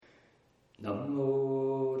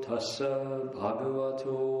Namo tassa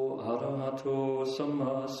bhagavato arahato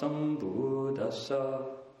samma sambuddhassa.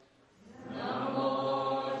 Namo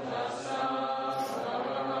tassa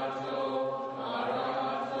bhagavato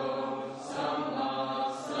arahato samma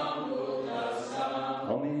sambuddhassa.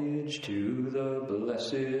 Homage to the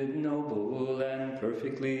blessed, noble, and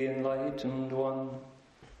perfectly enlightened one.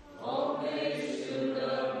 Homage to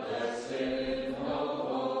the blessed,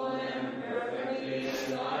 noble, and perfectly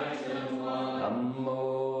enlightened one.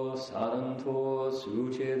 Namo saranto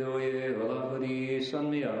sucedoye valahari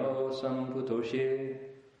sanmyao samputoshe.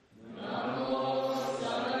 Namo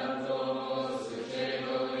saranto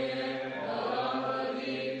sucedoye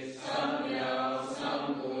valahari samyao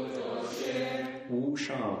samputoshe. 无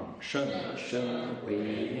上甚深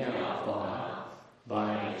微妙法，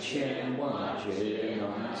百千万劫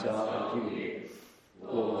难遭遇。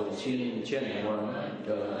我今见闻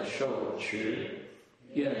得受持，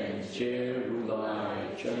愿解如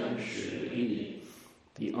来真实义。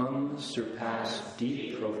The unsurpassed,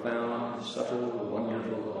 deep, profound, subtle,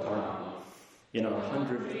 wonderful Dharma in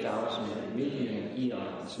 100,000 million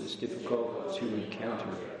eons is difficult to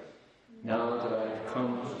encounter. Now that I have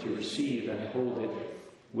come to receive and hold it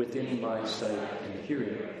within my sight and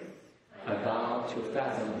hearing, I vow to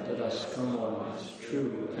fathom the thus come one's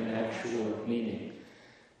true and actual meaning.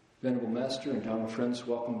 Venerable Master and Dharma friends,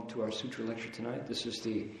 welcome to our Sutra lecture tonight. This is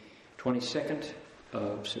the 22nd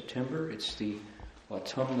of September. It's the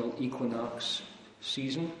autumnal equinox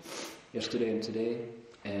season, yesterday and today,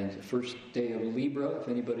 and the first day of Libra, if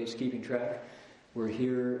anybody's keeping track. We're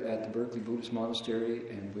here at the Berkeley Buddhist Monastery,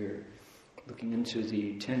 and we're looking into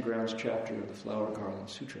the 10 Grounds chapter of the Flower Garland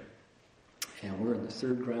Sutra. And we're in the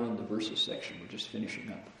third ground, the verses section. We're just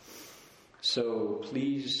finishing up. So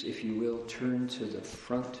please, if you will, turn to the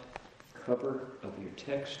front cover of your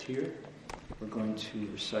text here. We're going to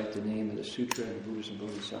recite the name of the sutra and the Buddhas and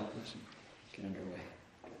Bodhisattvas and get underway.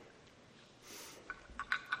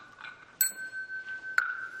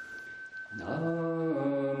 Namo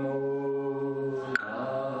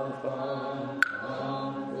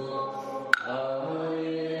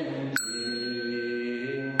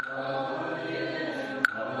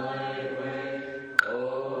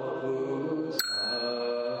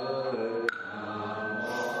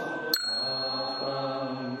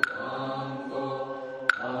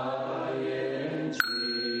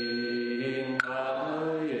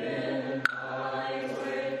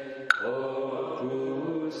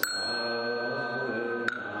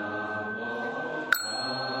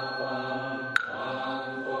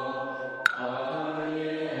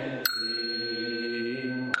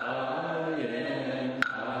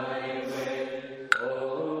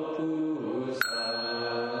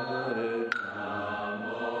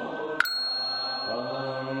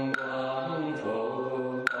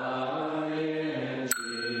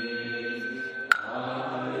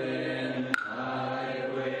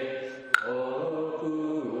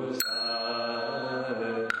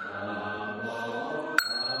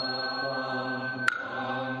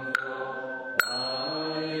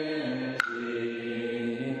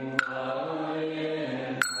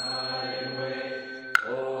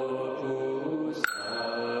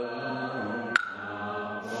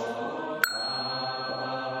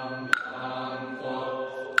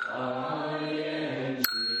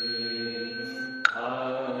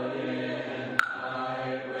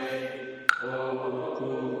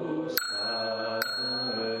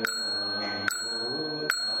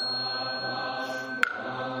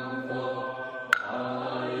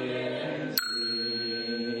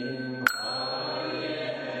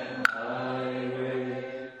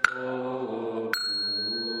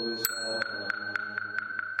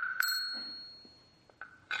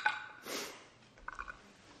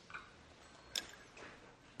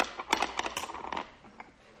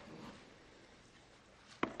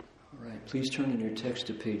Please turn in your text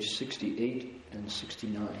to page 68 and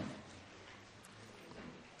 69.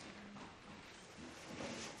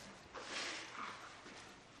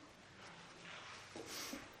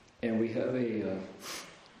 And we have a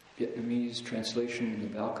Vietnamese translation in the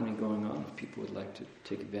balcony going on if people would like to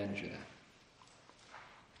take advantage of that.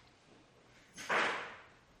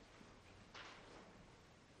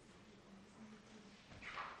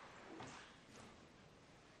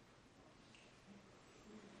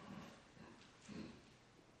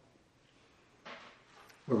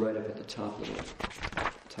 We're right up at the top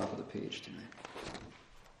of the page tonight.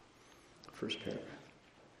 First paragraph.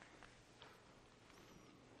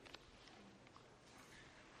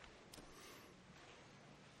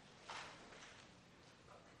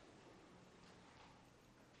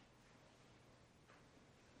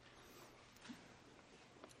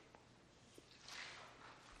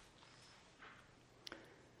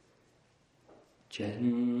 见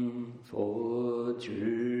佛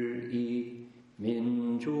之意，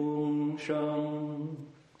民众生。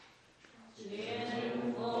见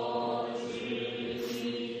佛之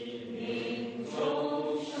意，民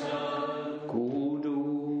众生。孤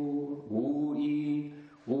独无依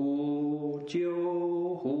无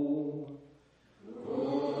救护。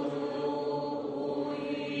孤独无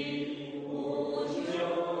依无救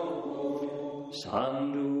护。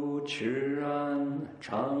三度持安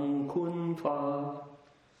常坤法。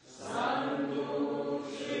三度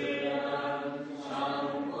持安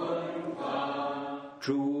常坤法。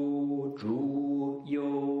诸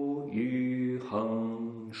有余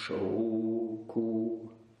恒受苦。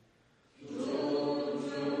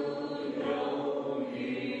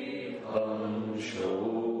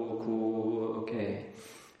Okay.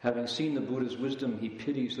 Having seen the Buddha's wisdom, he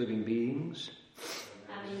pities living beings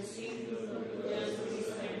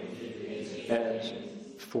as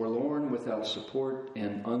forlorn without support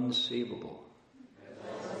and unsavable.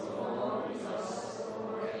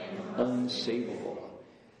 Unsavable.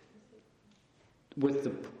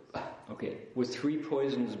 With three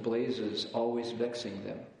poisons blazes always vexing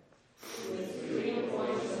them.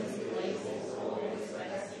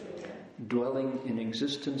 Dwelling in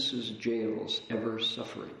existence's jails, ever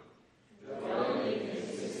suffering.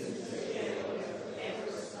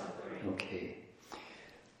 Okay.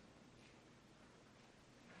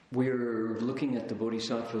 We're looking at the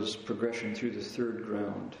Bodhisattva's progression through the third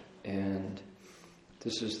ground, and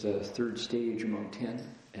this is the third stage among 10,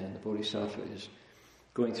 and the Bodhisattva is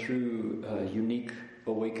going through a unique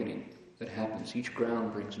awakening that happens. Each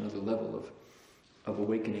ground brings another level of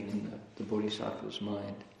awakening in the Bodhisattva's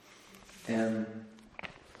mind. And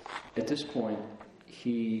at this point,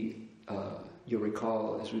 you'll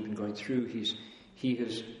recall, as we've been going through, he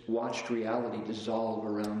has watched reality dissolve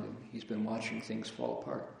around him. He's been watching things fall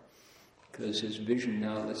apart, because his vision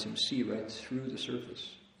now lets him see right through the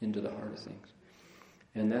surface into the heart of things.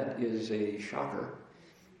 And that is a shocker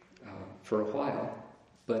for a while,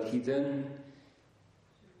 but he then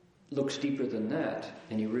looks deeper than that,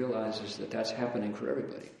 and he realizes that that's happening for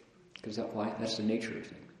everybody, because that's the nature of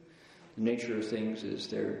things. The nature of things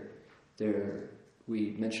is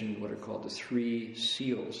we mentioned what are called the three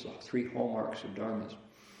seals, the three hallmarks of dharmas,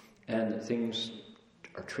 and that things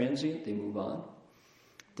are transient, they move on.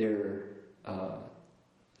 They're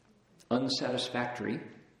unsatisfactory,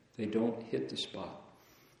 they don't hit the spot.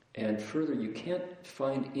 And further, you can't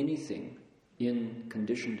find anything in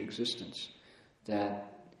conditioned existence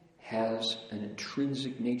that has an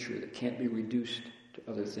intrinsic nature that can't be reduced to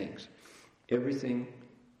other things. Everything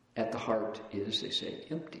at the heart is, they say,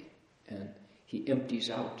 empty. And he empties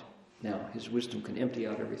out. Now, his wisdom can empty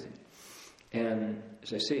out everything. And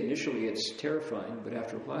as I say, initially it's terrifying, but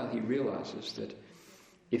after a while he realizes that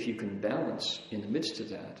if you can balance in the midst of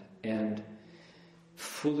that and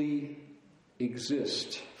fully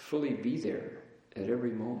exist, fully be there at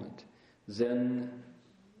every moment, then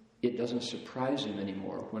it doesn't surprise him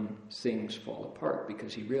anymore when things fall apart,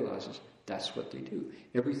 because he realizes that's what they do.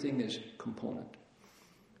 Everything is component.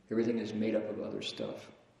 Everything is made up of other stuff.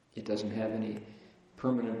 It doesn't have any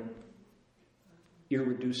permanent,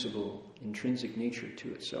 irreducible, intrinsic nature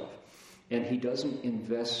to itself. And he doesn't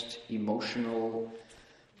invest emotional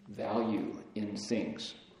value in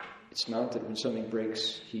things. It's not that when something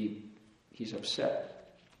breaks, he's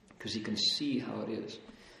upset, because he can see how it is.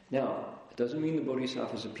 Now, it doesn't mean the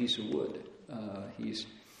Bodhisattva is a piece of wood.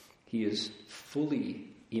 He is fully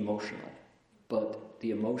emotional, but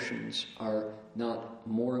the emotions are not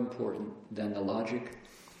more important than the logic.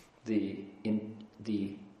 The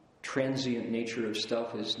transient nature of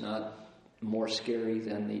stuff is not more scary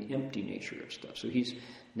than the empty nature of stuff. So he's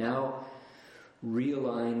now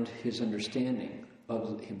realigned his understanding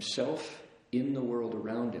of himself in the world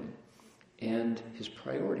around him, and his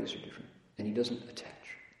priorities are different, and he doesn't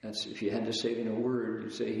attach. That's, if you had to say it in a word,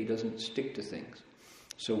 you'd say he doesn't stick to things.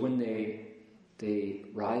 So when they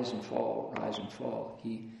rise and fall,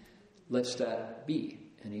 he lets that be,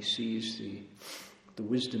 and he sees the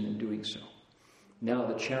wisdom in doing so. Now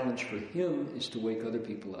the challenge for him is to wake other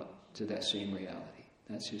people up to that same reality.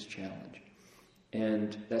 That's his challenge.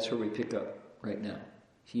 And that's where we pick up right now.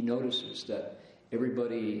 He notices that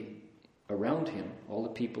everybody around him, all the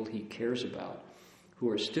people he cares about, who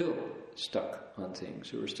are still stuck on things,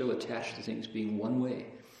 who are still attached to things being one way,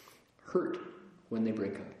 hurt when they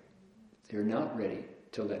break up. They're not ready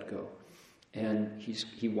to let go. And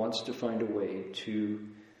he wants to find a way to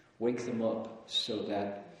wake them up so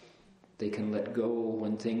that they can let go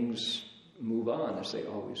when things move on, as they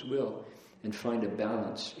always will, and find a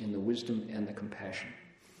balance in the wisdom and the compassion.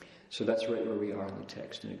 So that's right where we are in the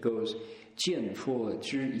text. And it goes, 见佛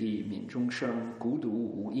之意悯众生，孤独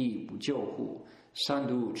无益不救护，三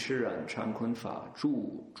毒痴染常坤法，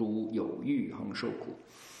诸有欲恒受苦.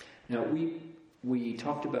 Now we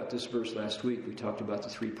talked about this verse last week. We talked about the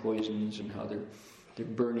three poisons and how they're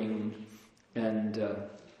burning. And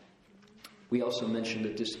we also mentioned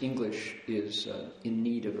that this English is in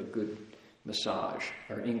need of a good massage.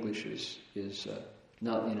 Our English is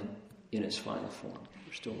not in its final form.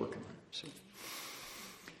 We're still working on it. So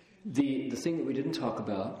the thing that we didn't talk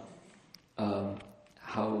about,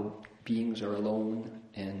 how beings are alone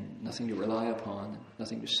and nothing to rely upon,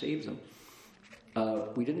 nothing to save them.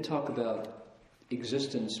 We didn't talk about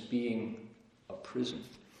existence being a prison.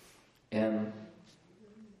 And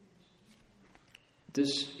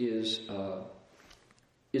this is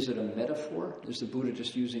it a metaphor? Is the Buddha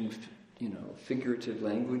just using, figurative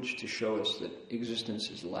language to show us that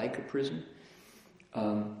existence is like a prison?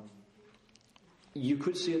 You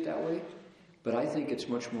could see it that way, but I think it's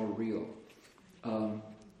much more real.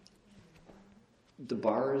 The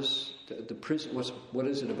bars, the prison, what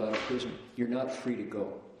is it about a prison? You're not free to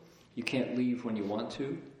go. You can't leave when you want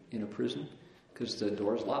to in a prison because the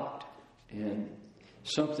door's locked. And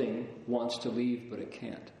something wants to leave, but it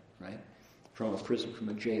can't, right? From a prison, from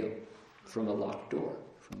a jail, from a locked door,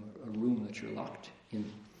 from a room that you're locked in.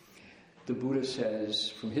 The Buddha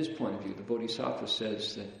says, from his point of view, the Bodhisattva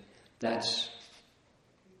says that that's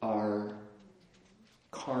our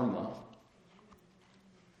karma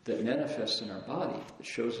that manifests in our body, that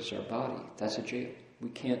shows us our body. That's a jail. We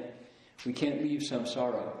can't leave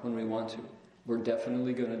samsara when we want to. We're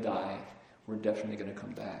definitely going to die. We're definitely going to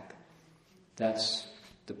come back. That's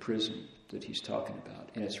the prison that he's talking about.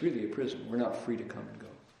 And it's really a prison. We're not free to come and go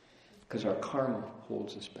because our karma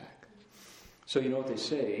holds us back. So you know what they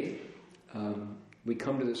say? We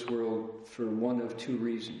come to this world for one of two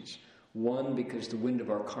reasons. One, because the wind of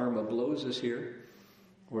our karma blows us here.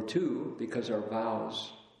 Or two, because our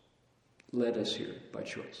vows led us here by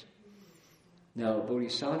choice. Now, a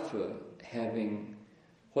bodhisattva having,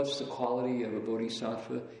 what's the quality of a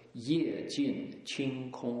bodhisattva? Ye, jin,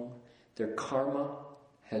 qing, kong. Their karma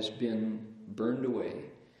has been burned away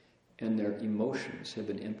and their emotions have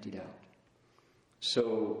been emptied out.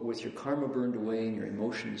 So with your karma burned away and your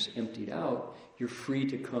emotions emptied out, you're free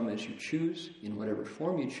to come as you choose, in whatever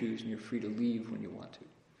form you choose, and you're free to leave when you want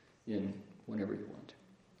to, in whenever you want to.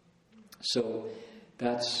 So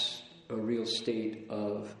that's a real state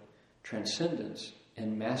of transcendence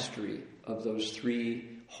and mastery of those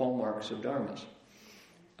three hallmarks of dharmas.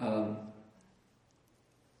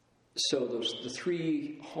 So the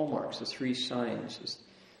three hallmarks, the three signs,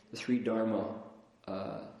 the three dharma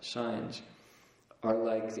signs are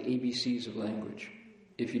like the ABCs of language.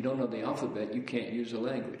 If you don't know the alphabet, you can't use a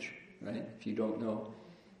language, right? If you don't know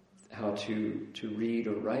how to read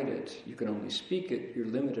or write it, you can only speak it, you're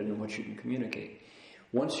limited in what you can communicate.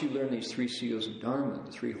 Once you learn these three seals of Dharma,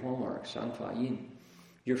 the three hallmarks, San Fa Yin,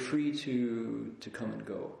 you're free to come and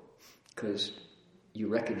go because you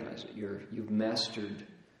recognize it. You've mastered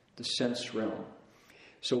the sense realm.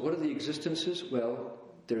 So what are the existences? Well,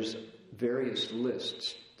 there's various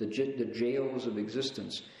lists. The jails of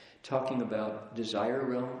existence, talking about desire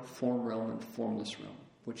realm, and formless realm,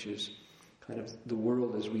 which is kind of the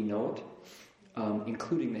world as we know it,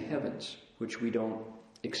 including the heavens, which we don't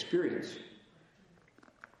experience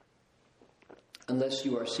unless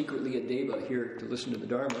you are secretly a deva here to listen to the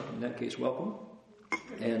Dharma. In that case, welcome.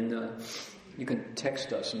 And you can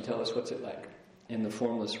text us and tell us what's it like in the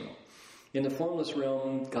formless realm. In the formless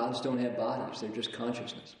realm, gods don't have bodies. They're just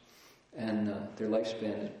consciousness. And their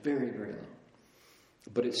lifespan is very, very long.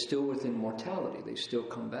 But it's still within mortality. They still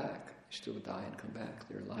come back. They still die and come back.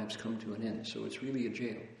 Their lives come to an end. So it's really a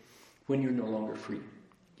jail when you're no longer free.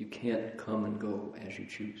 You can't come and go as you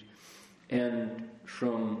choose. And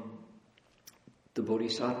from the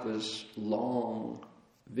Bodhisattva's long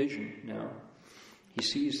vision now, he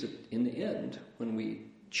sees that in the end, when we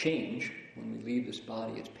change, when we leave this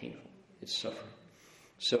body, it's painful. It's suffering.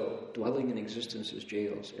 So, dwelling in existence is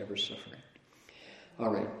jails, ever suffering.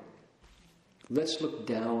 All right. Let's look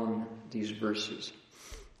down these verses.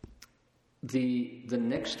 The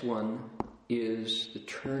next one is the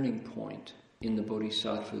turning point in the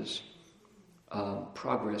Bodhisattva's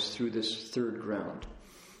progress through this third ground.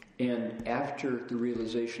 And after the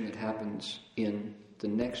realization that happens in the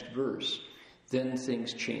next verse, then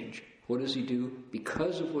things change. What does he do?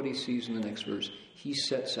 Because of what he sees in the next verse, he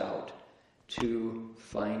sets out to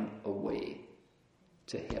find a way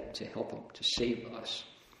to help him, to save us.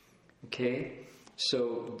 Okay?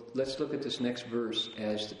 So let's look at this next verse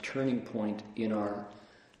as the turning point in our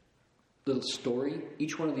little story.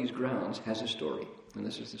 Each one of these grounds has a story. And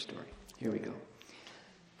this is the story. Here we go.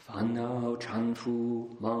 烦恼缠缚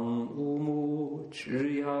忙无目，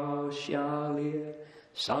只要下列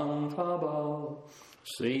三法宝，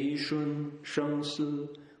随顺生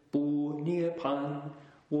死不涅槃，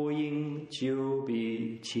我应久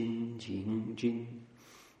必清净尽。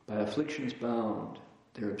By afflictions bound,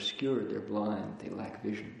 they're obscured, they're blind, they lack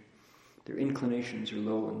vision. Their inclinations are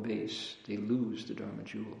low and base, they lose the Dharma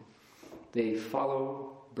jewel. They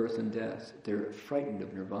follow birth and death, they're frightened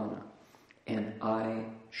of nirvana. And I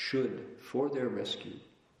should, for their rescue,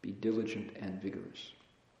 be diligent and vigorous.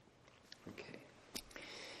 Okay.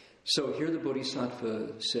 So here the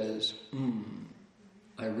Bodhisattva says,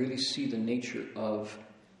 I really see the nature of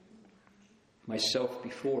myself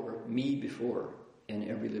before, me before, and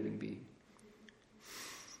every living being.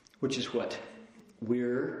 Which is what?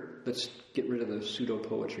 Let's get rid of the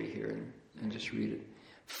pseudo-poetry here and just read it.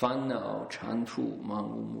 Fan nao chan fu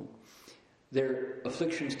mang wu mu. Their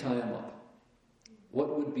afflictions tie them up.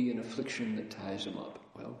 What would be an affliction that ties them up?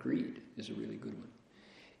 Well, greed is a really good one.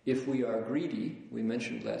 If we are greedy, we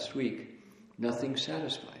mentioned last week, nothing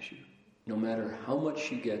satisfies you. No matter how much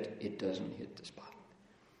you get, it doesn't hit the spot.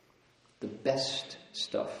 The best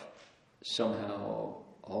stuff somehow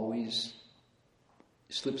always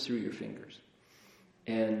slips through your fingers.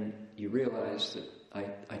 And you realize that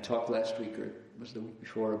I talked last week, or it was the week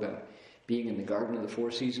before, about being in the Garden of the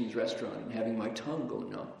Four Seasons restaurant and having my tongue go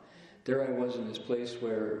numb. There I was in this place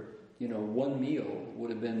where, one meal would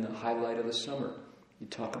have been the highlight of the summer. You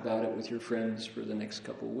talk about it with your friends for the next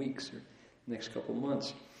couple of weeks or next couple of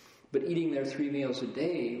months. But eating there 3 meals a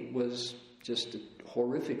day was just a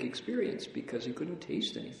horrific experience because you couldn't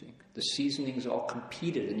taste anything. The seasonings all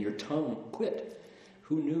competed and your tongue quit.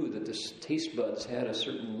 Who knew that the taste buds had a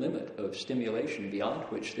certain limit of stimulation beyond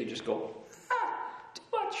which they just go, too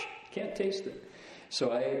much, can't taste it.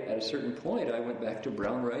 So at a certain point, I went back to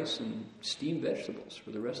brown rice and steamed vegetables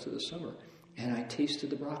for the rest of the summer. And I tasted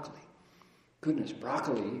the broccoli. Goodness,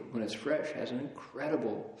 broccoli, when it's fresh, has an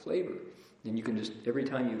incredible flavor. And you can just, every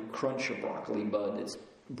time you crunch a broccoli bud, it's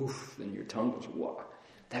boof, and your tongue goes, wow,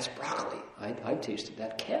 that's broccoli. I tasted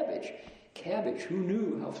that. Cabbage, who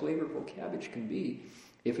knew how flavorful cabbage can be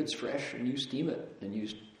if it's fresh and you steam it and you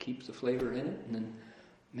keep the flavor in it. And then,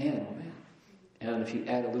 man, oh man. And if you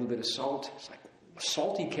add a little bit of salt, it's like,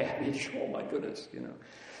 salty cabbage, oh my goodness,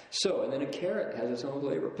 So, and then a carrot has its own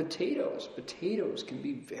flavor. Potatoes can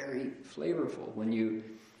be very flavorful when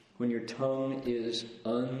your tongue is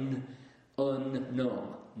unknown,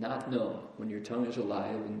 not known, when your tongue is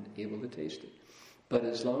alive and able to taste it. But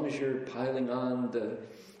as long as you're piling on the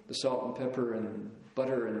salt and pepper and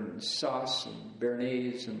butter and sauce and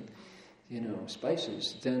béarnaise and,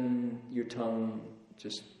 spices, then your tongue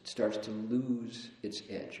just starts to lose its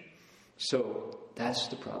edge. So that's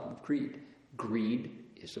the problem of greed. Greed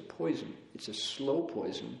is a poison. It's a slow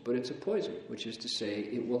poison, but it's a poison, which is to say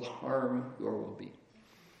it will harm your well-being.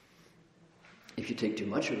 If you take too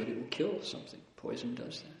much of it, it will kill something. Poison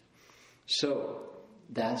does that. So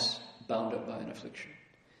that's bound up by an affliction.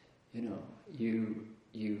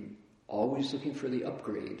 You always looking for the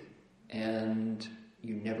upgrade, and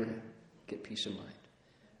you never get peace of mind.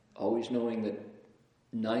 Always knowing that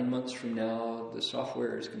 9 months from now, the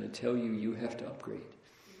software is going to tell you have to upgrade.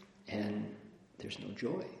 And there's no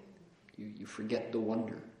joy. You forget the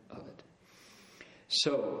wonder of it.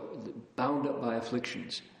 So, bound up by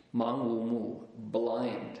afflictions, mang wu mu,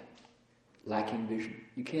 blind, lacking vision.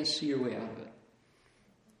 You can't see your way out of it.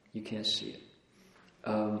 You can't see it.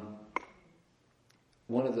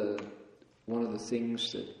 One of the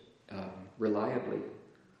things that reliably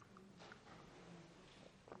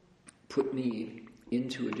put me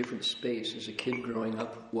into a different space as a kid growing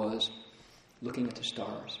up was looking at the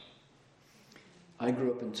stars. I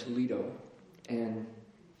grew up in Toledo, and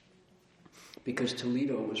because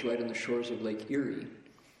Toledo was right on the shores of Lake Erie,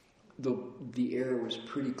 the air was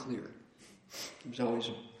pretty clear. There was always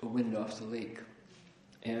a wind off the lake.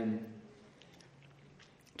 And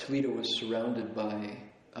Toledo was surrounded by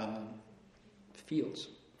fields.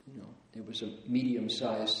 It was a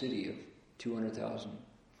medium-sized city of 200,000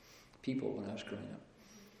 people when I was growing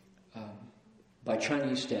up. By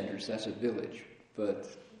Chinese standards, that's a village, but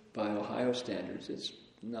by Ohio standards, it's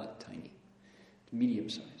not tiny. It's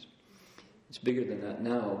medium-sized. It's bigger than that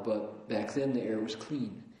now, but back then the air was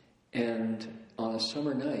clean. And on a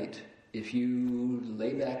summer night, if you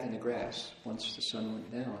lay back in the grass once the sun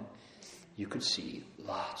went down, you could see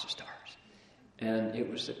lots of stars. And it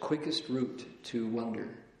was the quickest route to wonder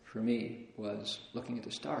for me was looking at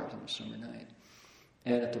the stars on a summer night.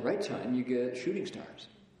 And at the right time, you get shooting stars,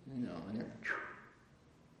 and they're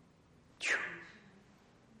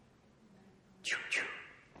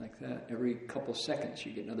that. Every couple seconds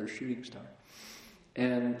you get another shooting star.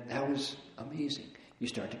 And that was amazing. You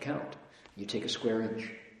start to count. You take a square inch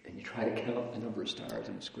and you try to count the number of stars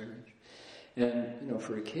in a square inch. And,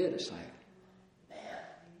 for a kid, it's like, man,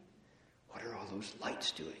 what are all those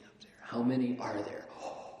lights doing up there? How many are there?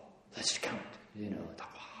 Oh, let's count,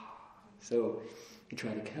 So you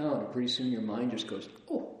try to count, and pretty soon your mind just goes,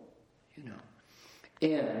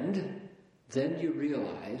 And then you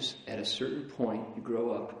realize, at a certain point, you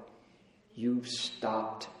grow up, you've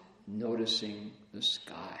stopped noticing the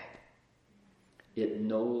sky. It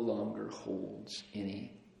no longer holds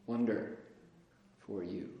any wonder for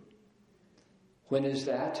you. When is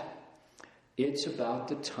that? It's about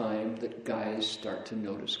the time that guys start to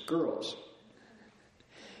notice girls.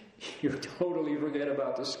 You totally forget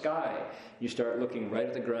about the sky. You start looking right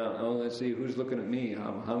at the ground. Oh, let's see, who's looking at me?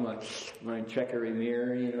 How much? My checkery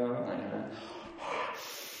mirror,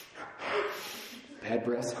 Bad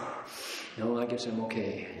breath? No, I guess I'm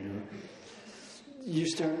okay, You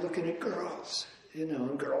start looking at girls,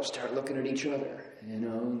 and girls start looking at each other,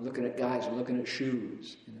 looking at guys and looking at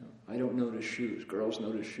shoes, I don't notice shoes. Girls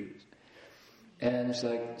notice shoes. And it's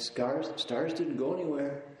like, stars didn't go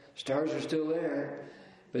anywhere. Stars are still there.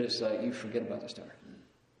 But it's like, you forget about the stars.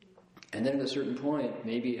 And then at a certain point,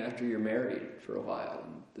 maybe after you're married for a while,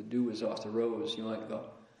 and the dew is off the rose, you might go,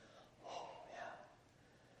 oh, yeah.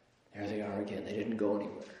 There they are again. They didn't go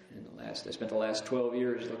anywhere. I spent the last 12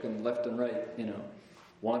 years looking left and right,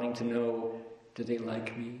 wanting to know, do they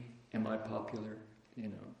like me? Am I popular?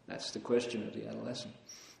 That's the question of the adolescent.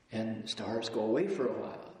 And stars go away for a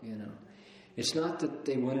while, It's not that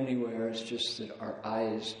they went anywhere, it's just that our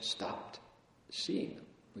eyes stopped seeing them.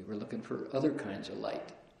 We were looking for other kinds of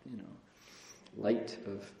light, light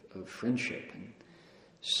of friendship and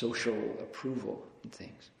social approval and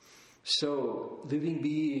things. So, living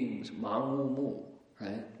beings, mang wu mu,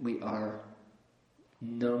 right? We are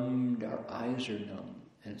numbed, our eyes are numb,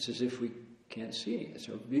 and it's as if we can't see. It's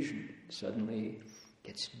our vision suddenly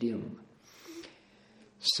gets dim.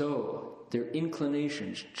 So, their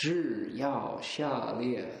inclinations, zhi, yao, xia,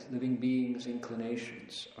 lie, living beings'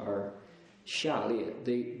 inclinations are xia, lie,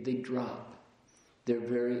 they drop. They're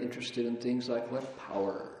very interested in things like what?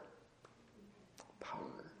 Power.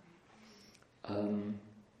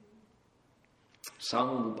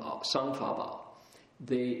 Sang fa bao.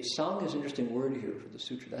 Sang is an interesting word here for the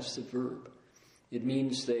sutra. That's the verb. It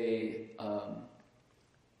means they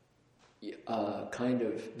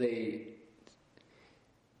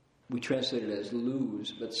we translate it as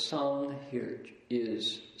lose, but sang here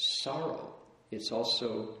is sorrow. It's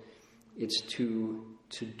to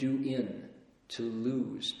do in, to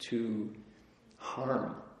lose, to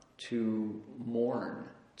harm, to mourn,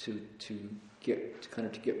 to get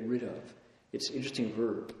rid of. It's an interesting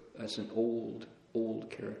verb. That's an old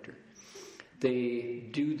character. They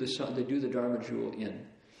do the Dharma jewel in.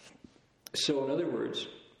 So in other words,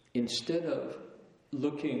 instead of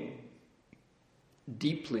looking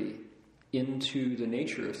deeply into the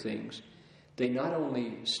nature of things, they not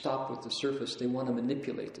only stop with the surface, they want to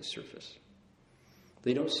manipulate the surface.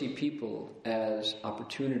 They don't see people as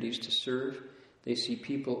opportunities to serve. They see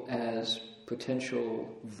people as potential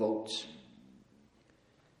votes.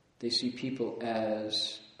 They see people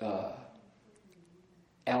as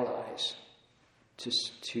allies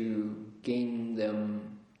to gain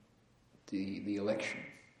them the election,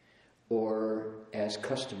 or as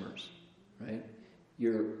customers, right?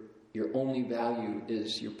 Your only value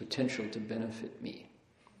is your potential to benefit me.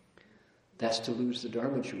 That's to lose the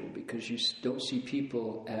Dharma jewel, because you don't see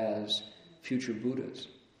people as future Buddhas.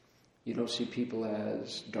 You don't see people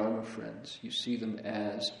as Dharma friends. You see them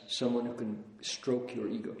as someone who can stroke your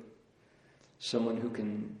ego, someone who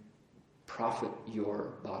can profit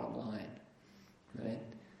your bottom line, right?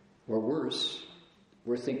 Or worse,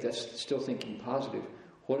 that's still thinking positive.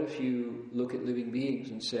 What if you look at living beings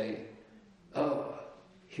and say, oh,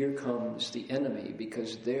 here comes the enemy,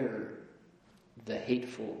 because they're the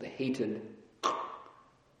hateful, the hated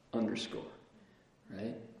underscore,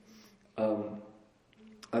 right?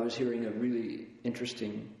 I was hearing a really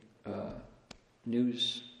interesting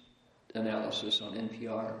news analysis on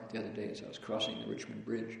NPR the other day as I was crossing the Richmond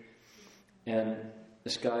Bridge. And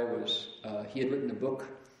this guy he had written a book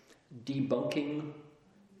debunking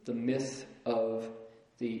the myth of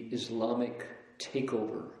the Islamic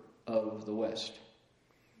takeover of the West.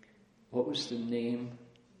 What was the name?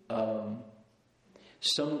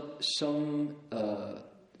 Some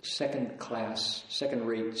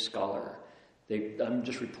second-rate scholar. I'm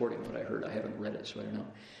just reporting what I heard. I haven't read it, so I don't know.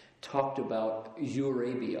 Talked about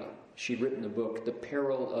Eurabia. She'd written the book, The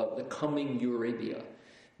Peril of the Coming Eurabia,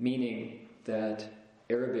 meaning that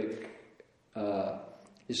Arabic,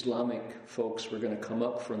 Islamic folks were going to come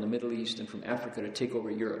up from the Middle East and from Africa to take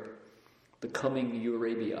over Europe, the coming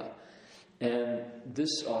Eurabia. And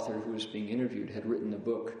this author who was being interviewed had written a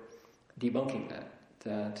book debunking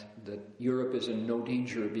that Europe is in no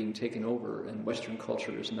danger of being taken over and Western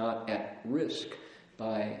culture is not at risk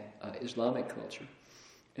by Islamic culture.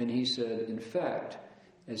 And he said, in fact,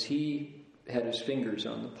 as he had his fingers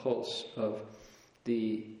on the pulse of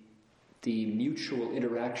the mutual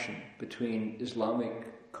interaction between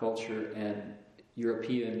Islamic culture and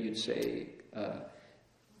European, you'd say,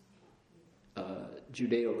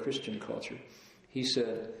 Judeo-Christian culture, he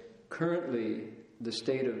said, currently the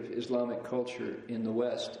state of Islamic culture in the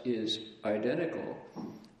West is identical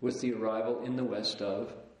with the arrival in the West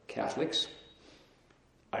of Catholics,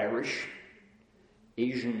 Irish,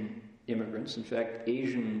 Asian immigrants. In fact,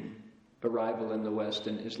 Asian arrival in the West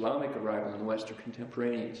and Islamic arrival in the West are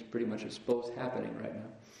contemporaneous. Pretty much it's both happening right now.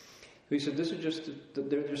 He said, this is just,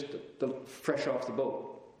 they're just the fresh off the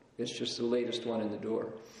boat. It's just the latest one in the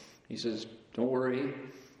door. He says, don't worry,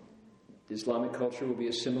 Islamic culture will be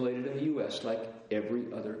assimilated in the U.S. like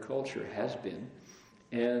every other culture has been.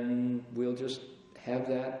 And we'll just have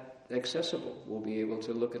that accessible. We'll be able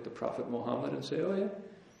to look at the Prophet Muhammad and say, oh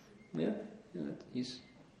yeah, he's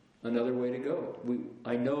another way to go.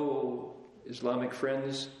 I know Islamic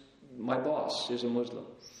friends, my boss is a Muslim.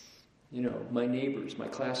 My neighbors, my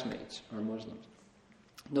classmates are Muslims.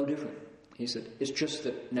 No different. He said, it's just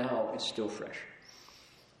that now it's still fresh.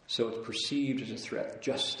 So it's perceived as a threat,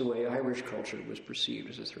 just the way Irish culture was perceived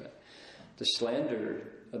as a threat. The slander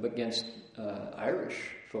against Irish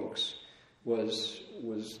folks was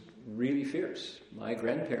really fierce. My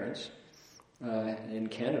grandparents in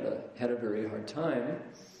Canada had a very hard time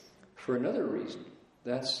for another reason.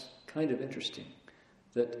 That's kind of interesting.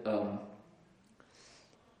 That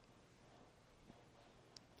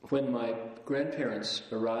when my grandparents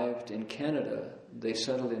arrived in Canada, they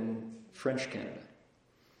settled in French Canada.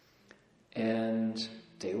 And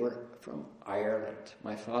they were from Ireland,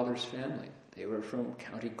 my father's family. They were from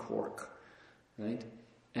County Cork, right?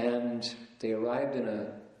 And they arrived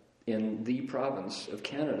in the province of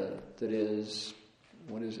Canada that is,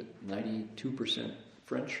 92%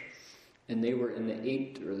 French. And they were in the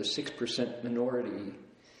 8 or the 6% minority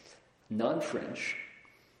non-French,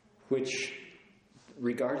 which,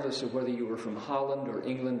 regardless of whether you were from Holland or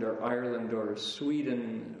England or Ireland or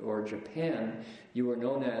Sweden or Japan, you were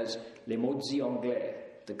known as les maudits anglais,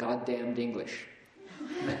 the goddamned English.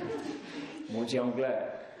 Maudits anglais.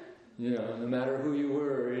 No matter who you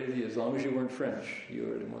were, as long as you weren't French, you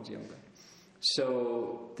were les maudits anglais.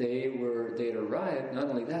 So they'd arrived, not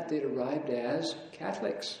only that, they'd arrived as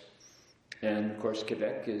Catholics. And of course,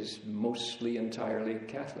 Quebec is mostly entirely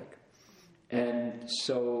Catholic. And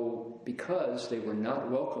so, because they were not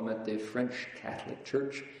welcome at the French Catholic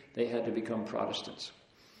Church, they had to become Protestants.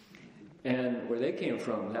 And where they came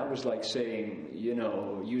from, that was like saying,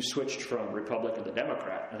 you switched from Republican to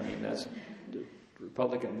Democrat. I mean, that's the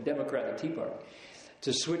Republican, Democrat, the Tea Party.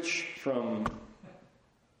 To switch from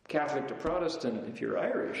Catholic to Protestant, if you're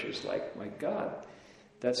Irish, is like, my God,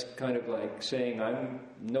 that's kind of like saying, I'm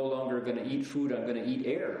no longer going to eat food, I'm going to eat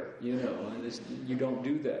air, You don't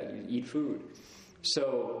do that, you eat food.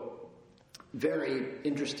 So, very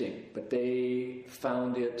interesting, but they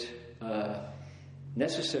found it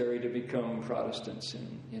necessary to become Protestants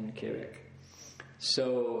in Quebec.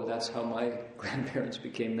 So that's how my grandparents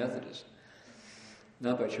became Methodist.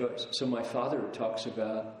 Not by choice. So my father talks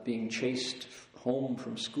about being chased home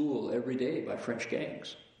from school every day by French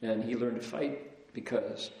gangs. And he learned to fight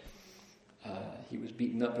because he was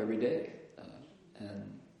beaten up every day.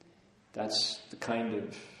 And that's the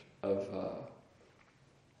kind of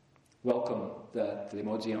welcome that Les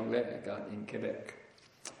Maudits Anglais got in Quebec.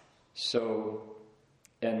 So,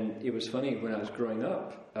 and it was funny, when I was growing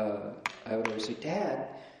up, I would always say, Dad,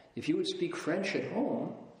 if you would speak French at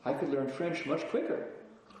home, I could learn French much quicker.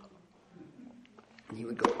 And he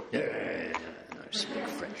would go, no, speak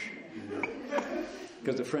French.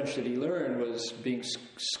 Because the French that he learned was being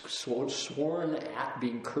sworn at,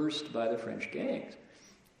 being cursed by the French gangs.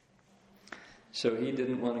 So he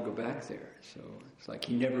didn't want to go back there. So it's like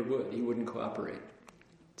he never would. He wouldn't cooperate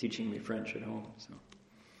teaching me French at home.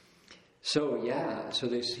 So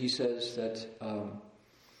he says that,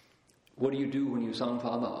 what do you do when you sang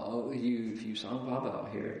Pa Mao? If you sang Pa Mao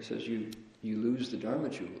here, it says you lose the Dharma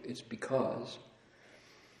jewel. It's because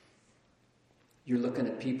you're looking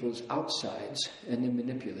at people's outsides and then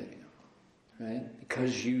manipulating them, right?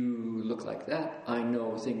 Because you look like that, I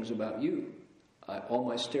know things about you. All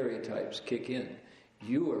my stereotypes kick in.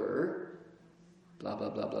 You're blah, blah,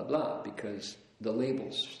 blah, blah, blah, because the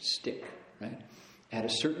labels stick, right? At a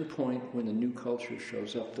certain point when the new culture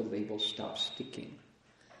shows up, the labels stop sticking.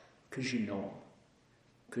 Because you know them.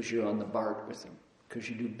 Because you're on the BART with them. Because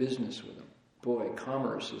you do business with them. Boy,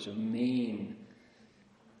 commerce is a main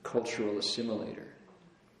cultural assimilator,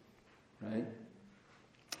 right?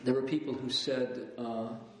 There were people who said,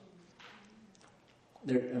 I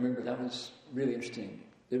remember that was really interesting.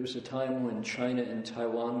 There was a time when China and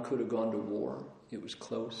Taiwan could have gone to war. It was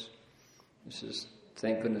close. This is,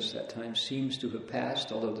 thank goodness, that time seems to have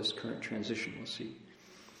passed, although this current transition, we'll see.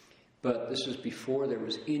 But this was before there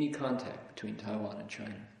was any contact between Taiwan and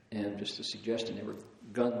China. And just a suggestion, there were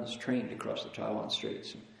guns trained across the Taiwan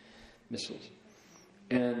Straits and missiles.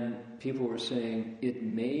 And people were saying, it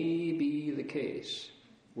may be the case,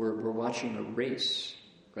 we're watching a race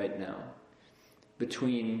right now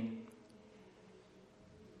between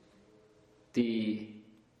the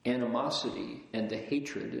animosity and the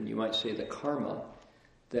hatred, and you might say the karma,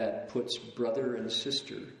 that puts brother and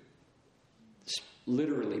sister,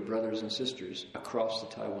 literally brothers and sisters, across the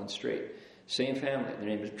Taiwan Strait. Same family. Their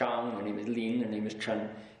name is Zhang, their name is Lin, their name is Chen.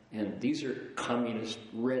 And these are communist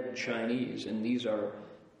red Chinese, and these are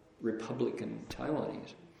Republican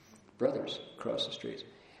Taiwanese brothers across the straits.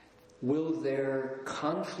 Will their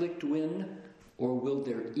conflict win, or will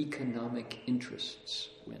their economic interests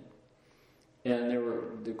win? And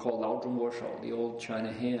they're called Lao Zhongguo Shou, the old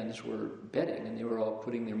China hands were betting, and they were all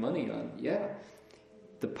putting their money on,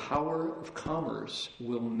 the power of commerce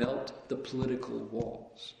will melt the political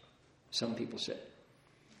walls. Some people say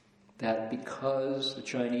that because the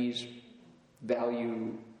Chinese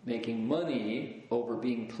value making money over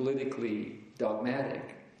being politically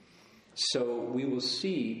dogmatic, so we will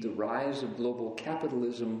see the rise of global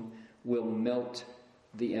capitalism will melt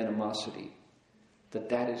the animosity.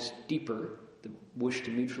 That is deeper, the wish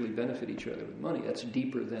to mutually benefit each other with money, that's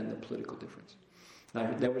deeper than the political difference.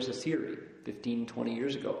 Now, there was a theory 15, 20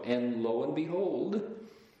 years ago, and lo and behold,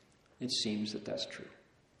 it seems that that's true.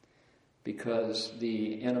 Because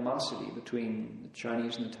the animosity between the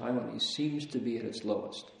Chinese and the Taiwanese seems to be at its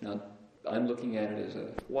lowest. Now, I'm looking at it as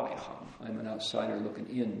a Waihang. I'm an outsider looking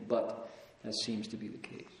in, but that seems to be the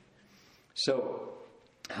case. So,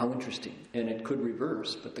 how interesting. And it could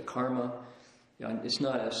reverse, but the karma, it's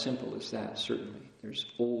not as simple as that, certainly. There's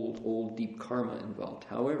old, deep karma involved.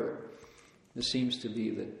 However, this seems to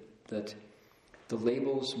be that the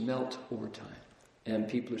labels melt over time. And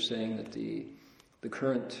people are saying that the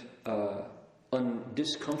current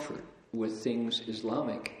discomfort with things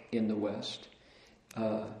Islamic in the West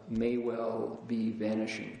may well be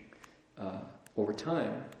vanishing over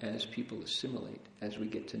time as people assimilate, as we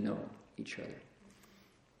get to know each other.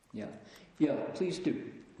 Yeah, please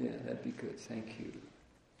do. Yeah, that'd be good. Thank you.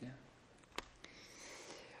 Yeah.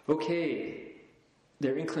 Okay.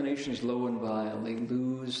 Their inclination is low and vile. They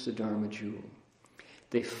lose the Dharma jewel.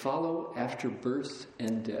 They follow after birth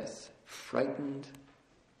and death, frightened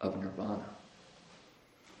of nirvana.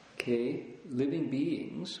 Okay, living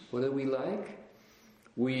beings, what are we like?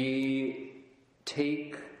 We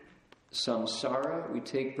take samsara, we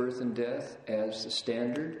take birth and death as the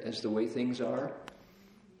standard, as the way things are.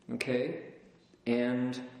 Okay?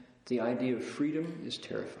 And the idea of freedom is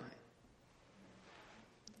terrifying.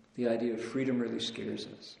 The idea of freedom really scares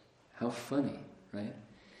us. How funny, right?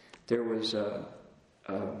 There was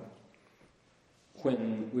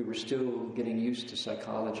when we were still getting used to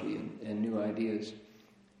psychology and new ideas,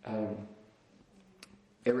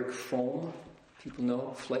 Erich Fromm, people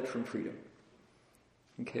know, Flight from Freedom.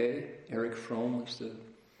 Okay? Erich Fromm was the...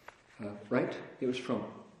 right? It was Fromm.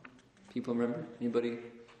 People remember? Anybody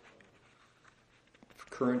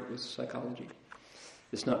current with psychology?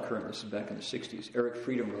 It's not current, this is back in the 60s. Erich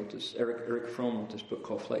Fromm wrote this book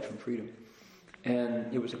called Flight from Freedom.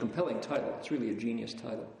 And it was a compelling title. It's really a genius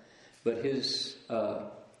title. But his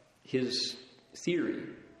theory,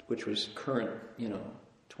 which was current,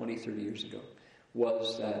 20, 30 years ago,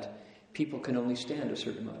 was that people can only stand a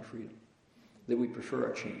certain amount of freedom, that we prefer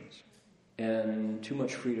our chains. And too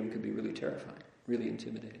much freedom could be really terrifying, really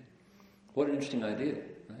intimidating. What an interesting idea,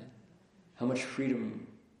 right? How much freedom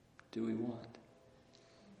do we want?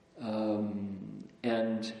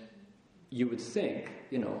 And you would think,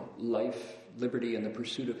 life, liberty, and the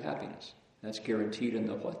pursuit of happiness. That's guaranteed in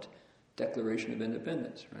the what? Declaration of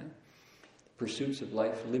Independence, right? Pursuits of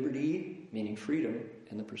life, liberty, meaning freedom,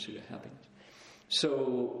 and the pursuit of happiness.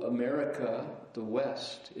 So America, the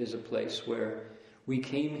West, is a place where we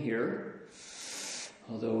came here,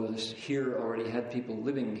 although this here already had people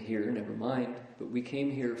living here, never mind, but we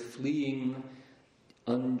came here fleeing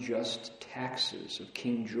unjust taxes of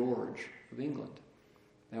King George of England.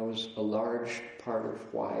 That was a large part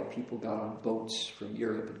of why people got on boats from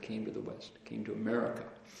Europe and came to the West, came to America,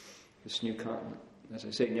 this new continent. As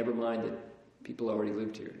I say, never mind that people already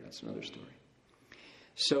lived here. That's another story.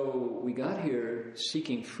 So we got here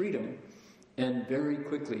seeking freedom and very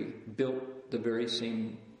quickly built the very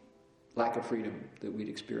same lack of freedom that we'd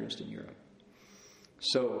experienced in Europe.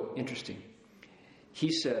 So, interesting.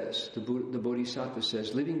 He says, the Bodhisattva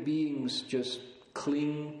says, living beings just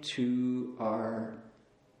cling to our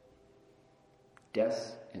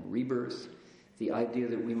death and rebirth. The idea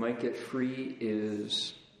that we might get free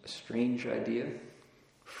is a strange idea.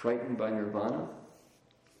 Frightened by nirvana.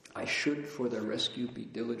 I should for their rescue be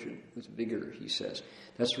diligent with vigor, he says.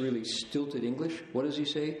 That's really stilted English. What does he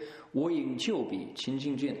say? 我应救彼勤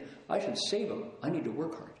精进. I should save them. I need to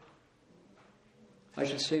work hard. I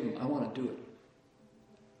should save them. I want to do it.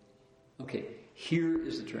 Okay, here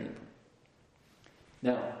is the turning point.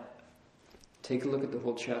 Now, take a look at the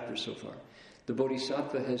whole chapter so far. The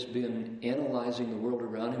Bodhisattva has been analyzing the world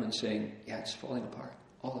around him and saying, yeah, it's falling apart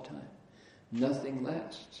all the time. Nothing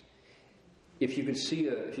lasts. If you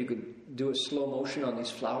could do a slow motion on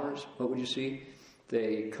these flowers, what would you see?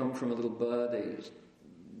 They come from a little bud, they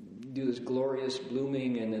do this glorious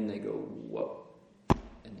blooming, and then they go, whoa,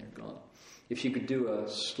 and they're gone. If you could do a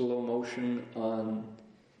slow motion on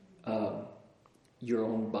your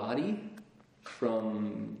own body,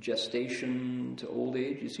 from gestation to old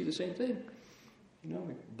age, you see the same thing. You know,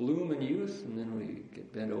 we bloom in youth, and then we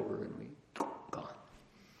get bent over and we gone.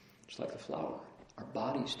 Just like the flower. Our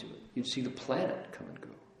bodies do it. You'd see the planet come and go.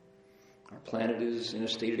 Our planet is in a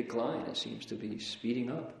state of decline. It seems to be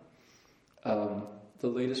speeding up. The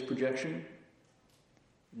latest projection,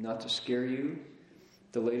 not to scare you,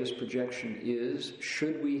 the latest projection is,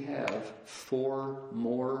 should we have 4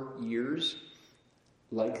 more years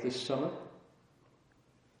like this summer,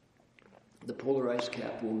 the polar ice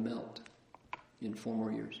cap will melt in 4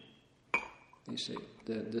 more years. They say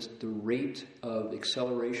the rate of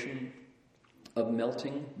acceleration of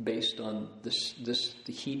melting based on the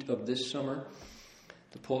heat of this summer,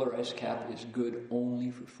 the polar ice cap is good only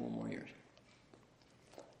for 4 more years.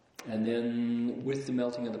 And then with the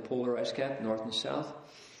melting of the polar ice cap, north and south,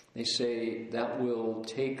 they say that will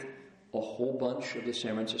take a whole bunch of the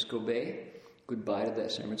San Francisco Bay. Goodbye to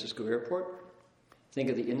that San Francisco airport. Think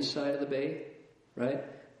of the inside of the bay, right?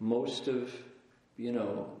 Most of,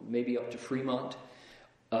 maybe up to Fremont.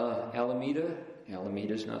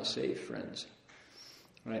 Alameda's not safe, friends.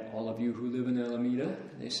 Right? All of you who live in Alameda,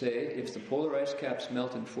 they say if the polar ice caps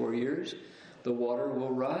melt in 4 years, the water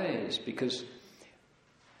will rise because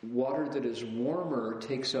water that is warmer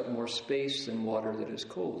takes up more space than water that is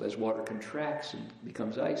cold. As water contracts and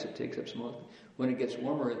becomes ice, it takes up some more. When it gets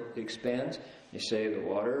warmer, it expands. They say the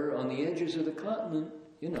water on the edges of the continent,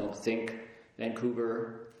 think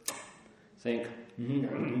Vancouver, think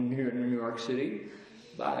New York City,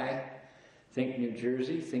 bye. Think New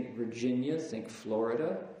Jersey, think Virginia, think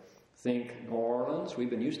Florida, think New Orleans. We've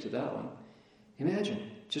been used to that one.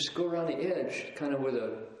 Imagine, just go around the edge, kind of with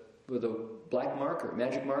a black marker,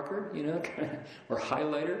 magic marker, or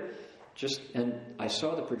highlighter. And I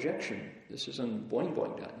saw the projection. This is on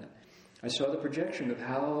boingboing.net. I saw the projection of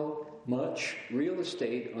how much real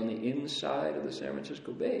estate on the inside of the San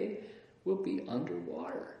Francisco Bay will be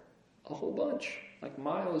underwater. A whole bunch, like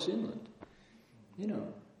miles inland.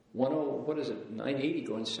 980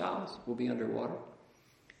 going south will be underwater.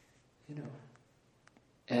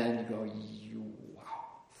 And you go,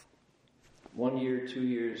 wow. 1 year, 2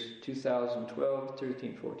 years, 2012,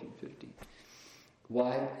 13, 14, 15.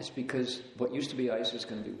 Why? It's because what used to be ice is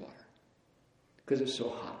going to be water. Because it's so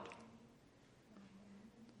hot.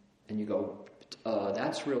 And you go,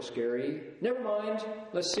 that's real scary. Never mind.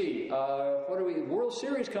 Let's see. World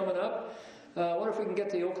Series coming up. What if we can get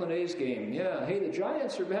the Oakland A's game? Yeah. Hey, the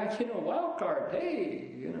Giants are back. Wild card.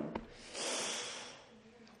 Hey,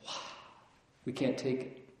 We can't take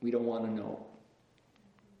it. We don't want to know.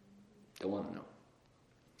 Don't want to know.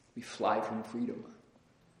 We fly from freedom.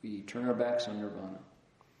 We turn our backs on nirvana.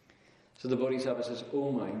 So the Bodhisattva says,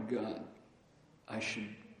 oh my God, I should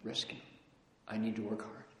rescue. I need to work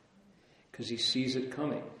hard. Because he sees it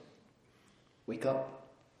coming. Wake up.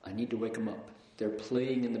 I need to wake them up. They're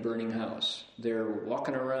playing in the burning house. They're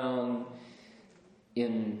walking around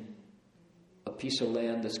in a piece of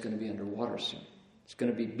land that's going to be underwater soon. It's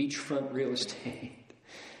going to be beachfront real estate.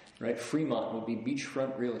 Right? Fremont will be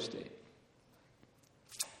beachfront real estate.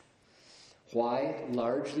 Why?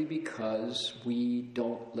 Largely because we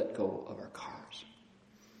don't let go of our cars.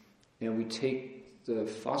 And we take the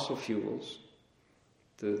fossil fuels,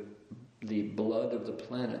 the blood of the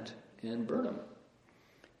planet, and burn them.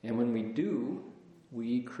 And when we do,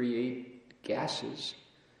 we create gases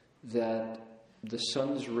that the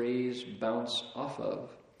sun's rays bounce off of,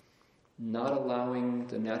 not allowing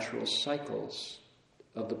the natural cycles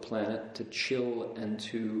of the planet to chill and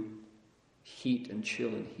to heat and chill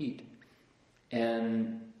and heat.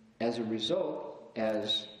 And as a result,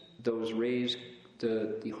 as those rays,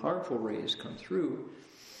 the harmful rays come through,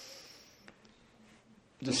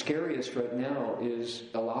 the scariest right now is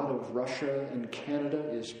a lot of Russia and Canada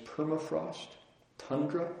is permafrost,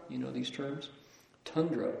 tundra, you know these terms?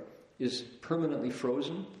 Tundra is permanently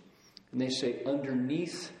frozen, and they say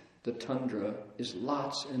underneath the tundra is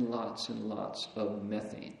lots and lots and lots of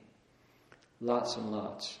methane. Lots and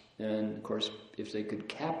lots. And of course, if they could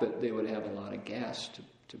cap it, they would have a lot of gas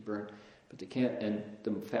to burn. But they can't, and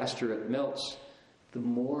the faster it melts, the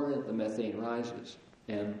more the methane rises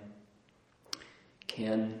and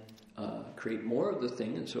can create more of the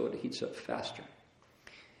thing, and so it heats up faster.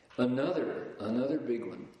 Another big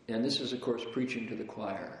one, and this is, of course, preaching to the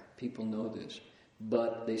choir. People know this.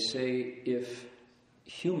 But they say if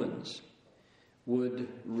humans would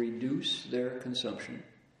reduce their consumption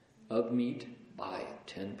of meat by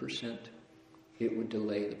 10%, it would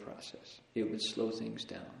delay the process. It would slow things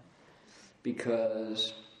down.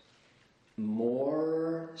 Because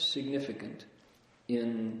more significant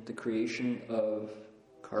in the creation of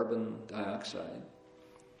carbon dioxide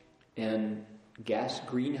and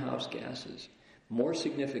greenhouse gases, more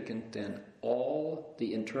significant than all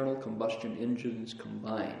the internal combustion engines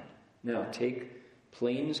combined. Now, take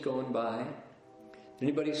planes going by. Did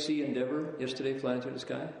anybody see Endeavour yesterday flying through the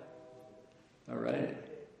sky? All right.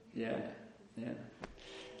 Yeah. The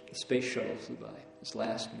space shuttle flew by. Its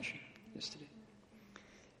last mission yesterday.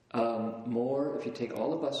 More, if you take all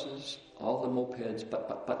the buses, all the mopeds,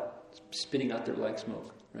 spitting out there like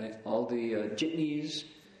smoke, right? All the jitneys,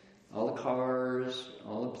 all the cars,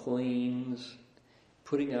 all the planes,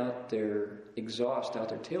 putting out their exhaust, out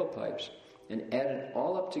their tailpipes, and add it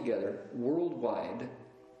all up together worldwide,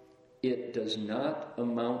 it does not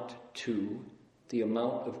amount to the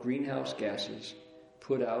amount of greenhouse gases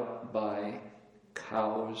put out by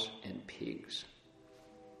cows and pigs.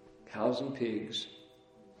 Cows and pigs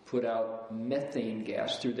put out methane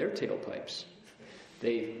gas through their tailpipes.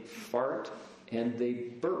 They fart and they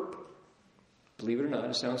burp. Believe it or not,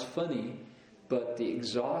 it sounds funny, but the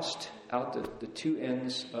exhaust out the two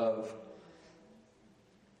ends of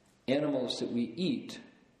animals that we eat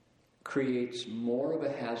creates more of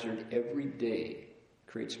a hazard every day,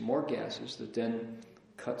 creates more gases that then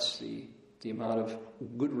cuts the amount of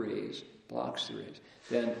good rays, blocks the rays,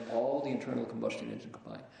 than all the internal combustion engine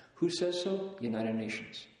combined. Who says so? United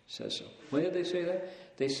Nations says so. When did they say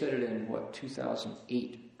that? They said it in,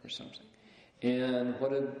 2008 or something. And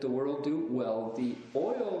what did the world do? Well, the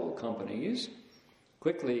oil companies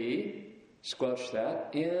quickly squelched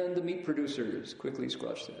that, and the meat producers quickly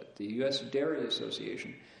squelched that. The U.S. Dairy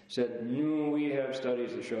Association said, no, we have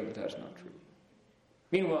studies that show that that's not true.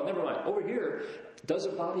 Meanwhile, never mind, over here, does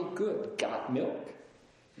a body good, got milk,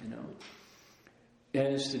 And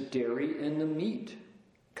it's the dairy and the meat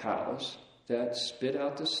cows that spit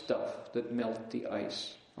out the stuff that melt the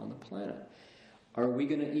ice on the planet. Are we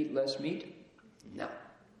going to eat less meat? No.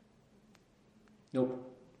 Nope.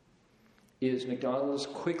 Is McDonald's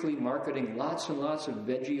quickly marketing lots and lots of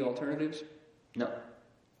veggie alternatives? No.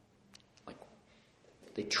 Like,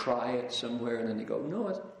 they try it somewhere and then they go,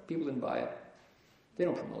 no, people didn't buy it. They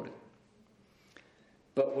don't promote it.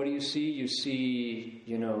 But what do you see? You see,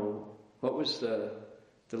 what was the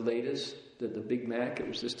latest, the Big Mac? It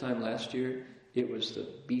was this time last year. It was the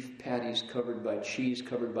beef patties covered by cheese,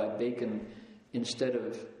 covered by bacon. Instead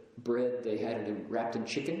of bread, they had it wrapped in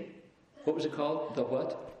chicken. What was it called? The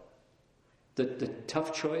what? The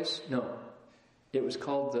Tough Choice? No. It was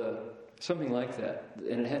called something like that.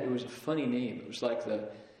 And it was a funny name. It was like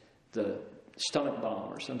the stomach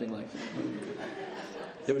bomb or something like that.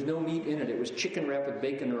 There was no meat in it. It was chicken wrapped with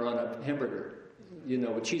bacon or on a hamburger,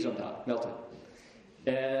 with cheese on top, melted.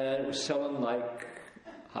 And it was selling like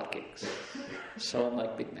hotcakes, selling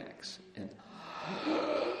like Big Macs. And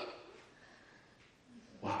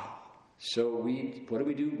wow. So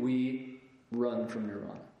what do? We run from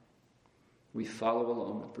nirvana. We follow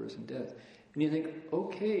along with birth and death. And you think,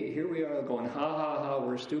 okay, here we are going, ha,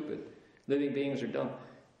 we're stupid. Living beings are dumb.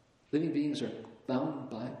 Living beings are bound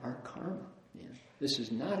by our karma. Yeah. This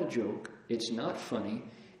is not a joke. It's not funny.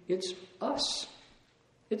 It's us.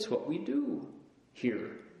 It's what we do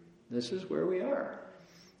here. This is where we are.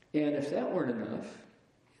 And if that weren't enough,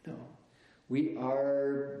 we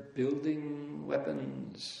are building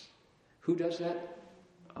weapons. Who does that?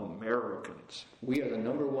 Americans. We are the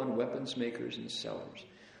number one weapons makers and sellers.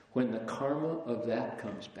 When the karma of that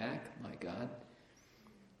comes back, my God,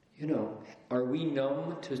 are we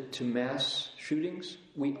numb to mass shootings?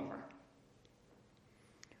 We are.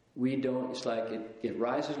 We don't, it's like it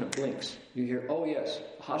rises and it blinks. You hear, oh yes,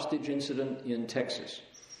 hostage incident in Texas.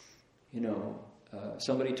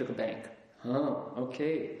 Somebody took a bank.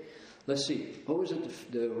 Okay. Let's see. What was it?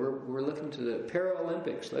 We're looking to the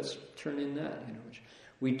Paralympics. Let's turn in that.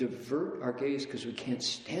 We divert our gaze because we can't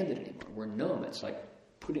stand it anymore. We're numb. It's like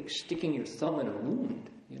sticking your thumb in a wound.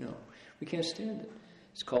 We can't stand it.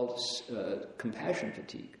 It's called compassion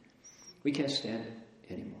fatigue. We can't stand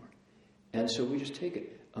it anymore, and so we just take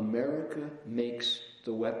it. America makes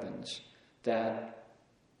the weapons that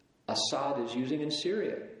Assad is using in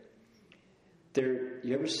Syria.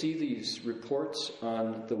 You ever see these reports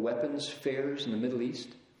on the weapons fairs in the Middle East?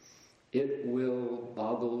 It will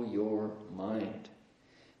boggle your mind.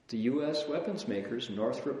 The U.S. weapons makers,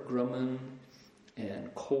 Northrop Grumman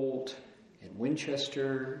and Colt and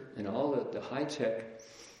Winchester and all the high tech,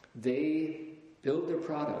 they build their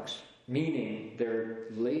products, meaning their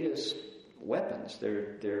latest weapons,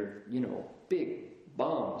 their big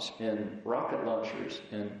bombs and rocket launchers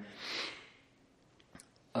and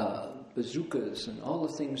bazookas and all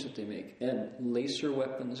the things that they make, and laser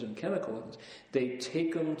weapons and chemical weapons. They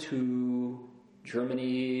take them to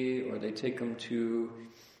Germany, or they take them to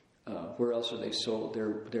where else are they sold?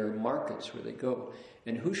 There are markets where they go.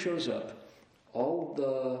 And who shows up? All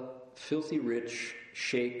the filthy rich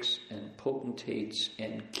sheikhs and potentates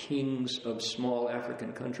and kings of small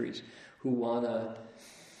African countries who want to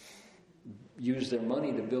use their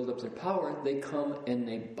money to build up their power. They come and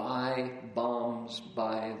they buy bombs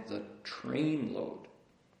by the trainload.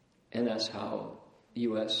 And that's how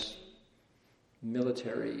U.S.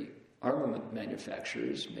 military armament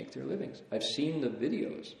manufacturers make their livings. I've seen the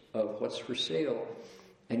videos of what's for sale,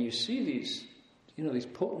 and you see these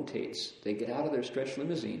potentates. They get out of their stretch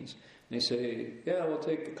limousines, and they say, yeah, we'll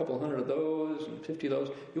take a couple hundred of those and 50 of those.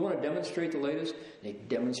 You want to demonstrate the latest? They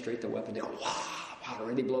demonstrate the weapon. They go, wow, it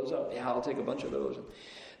already blows up. Yeah, I'll take a bunch of those. And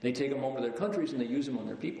they take them home to their countries, and they use them on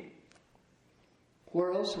their people.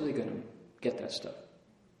 Where else are they going to get that stuff?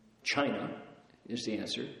 China is the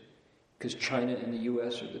answer, because China and the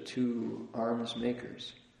U.S. are the two arms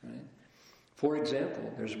makers, right? For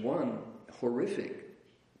example, there's one horrific,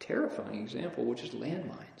 terrifying example, which is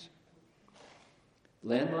landmines.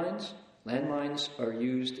 Landmines are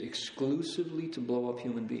used exclusively to blow up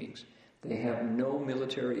human beings. They have no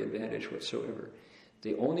military advantage whatsoever.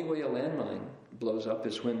 The only way a landmine blows up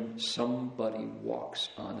is when somebody walks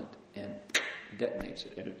on it and detonates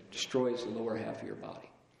it, and it destroys the lower half of your body.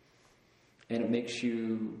 And it makes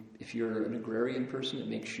you, if you're an agrarian person, it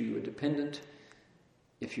makes you a dependent.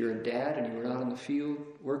 If you're a dad and you're not in the field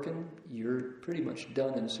working, you're pretty much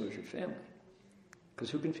done, and so is your family. Because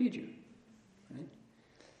who can feed you? Right?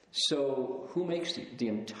 So who makes the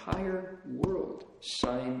entire world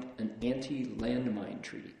signed an anti-landmine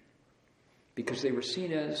treaty? Because they were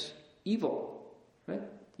seen as evil. Right?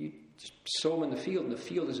 You just sow them in the field, and the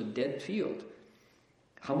field is a dead field.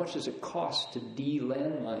 How much does it cost to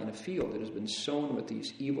de-landmine a field that has been sown with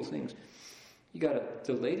these evil things?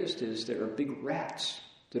 The latest is there are big rats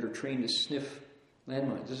that are trained to sniff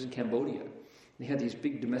landmines. This is in Cambodia. They had these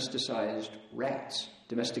big domesticated rats.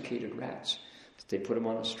 They put them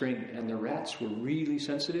on a string, and the rats were really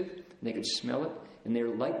sensitive, and they could smell it, and they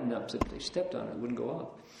were light enough that if they stepped on it, it wouldn't go off.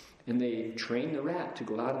 And they trained the rat to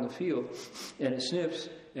go out in the field, and it sniffs,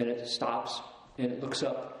 and it stops, and it looks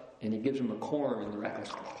up, and he gives them a corn, and the rat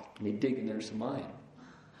goes, and they dig, and there's the mine.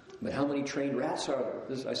 But how many trained rats are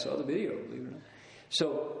there? I saw the video, believe it or not.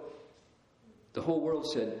 So the whole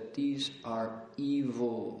world said, these are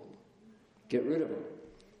evil. Get rid of them.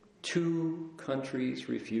 2 countries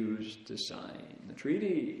refused to sign the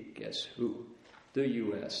treaty. Guess who? The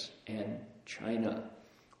U.S. and China.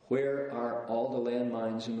 Where are all the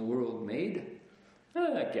landmines in the world made?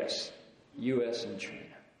 I guess U.S. and China.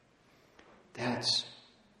 That's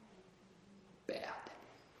bad.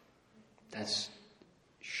 That's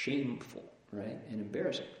shameful, right? And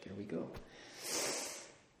embarrassing. There we go.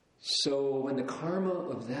 So when the karma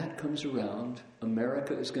of that comes around,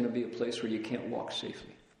 America is going to be a place where you can't walk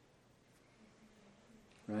safely.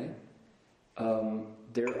 Right?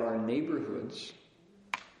 There are neighborhoods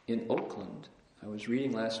in Oakland. I was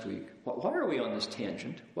reading last week. Why are we on this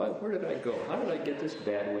tangent? Where did I go? How did I get this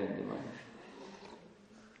bad wind in my life?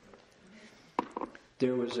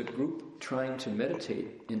 There was a group trying to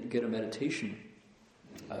meditate and get a meditation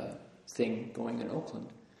thing going in Oakland.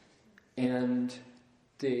 And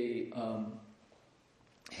they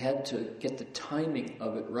had to get the timing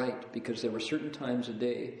of it right, because there were certain times a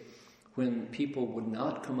day when people would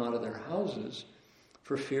not come out of their houses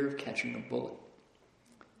for fear of catching a bullet.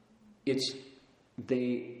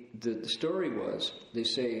 The story was, they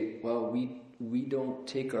say, well, we don't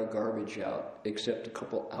take our garbage out except a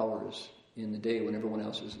couple hours in the day when everyone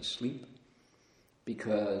else is asleep,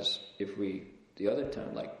 because the other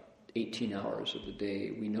time, like 18 hours of the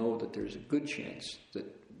day, we know that there's a good chance that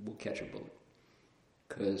we'll catch a bullet,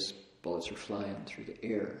 because bullets are flying through the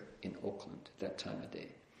air in Oakland at that time of day.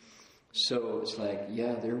 So it's like,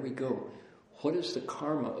 yeah, there we go. What is the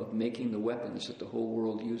karma of making the weapons that the whole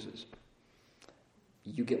world uses?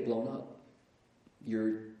 You get blown up.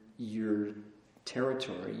 Your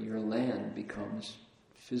territory, your land becomes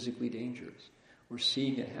physically dangerous. We're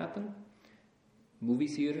seeing it happen. Movie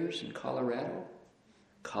theaters in Colorado,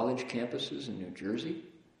 college campuses in New Jersey.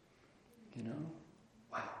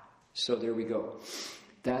 Wow. So there we go.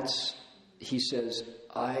 He says,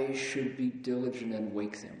 I should be diligent and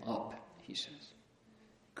wake them up, he says.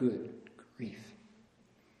 Good grief.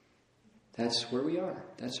 That's where we are.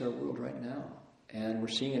 That's our world right now. And we're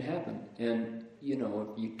seeing it happen. And,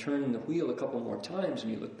 if you turn the wheel a couple more times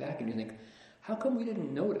and you look back and you think, how come we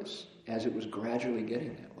didn't notice as it was gradually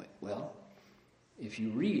getting that way? Well, if you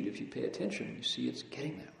pay attention, you see it's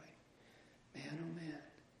getting that way. Man, oh man.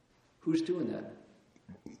 Who's doing that?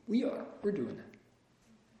 We are. We're doing that.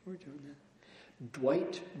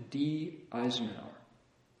 Dwight D. Eisenhower.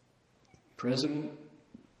 President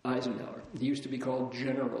Eisenhower. He used to be called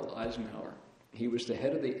General Eisenhower. He was the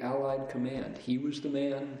head of the Allied Command. He was the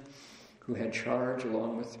man who had charge,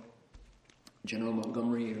 along with General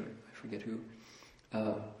Montgomery, or I forget who.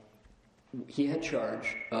 He had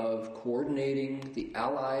charge of coordinating the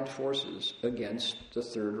Allied forces against the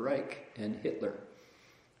Third Reich and Hitler.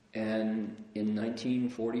 And in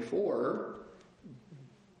 1944,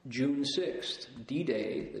 June 6th,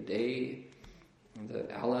 D-Day, the day of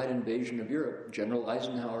the Allied invasion of Europe, General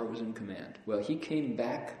Eisenhower was in command. Well, he came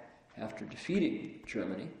back after defeating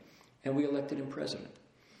Germany, and we elected him president.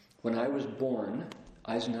 When I was born,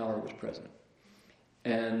 Eisenhower was president.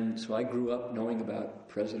 And so I grew up knowing about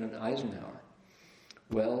President Eisenhower.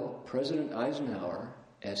 Well, President Eisenhower,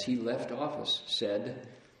 as he left office, said,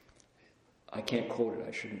 I can't quote it,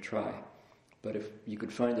 I shouldn't try, but if you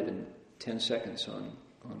could find it in 10 seconds on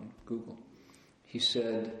Google. He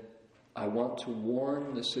said, I want to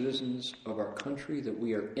warn the citizens of our country that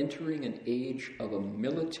we are entering an age of a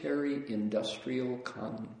military-industrial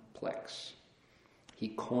complex. He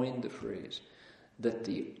coined the phrase that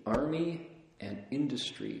the army and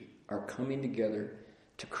industry are coming together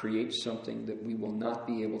to create something that we will not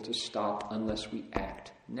be able to stop unless we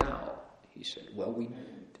act now. He said, well, we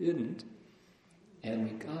didn't, and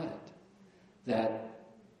we got it. That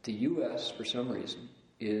the U.S., for some reason,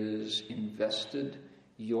 is invested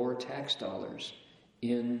your tax dollars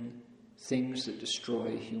in things that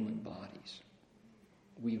destroy human bodies.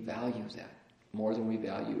 We value that more than we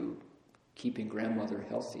value keeping grandmother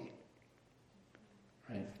healthy.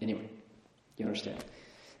 Right? Anyway, you understand.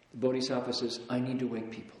 The Bodhisattva says, I need to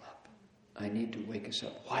wake people up. I need to wake us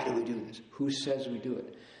up. Why do we do this? Who says we do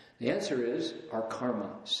it? The answer is, our karma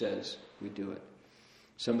says we do it.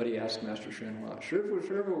 Somebody asked Master Shenhua,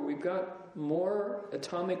 Shifu, we've got more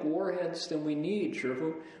atomic warheads than we need,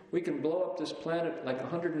 Shifu. We can blow up this planet like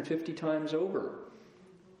 150 times over.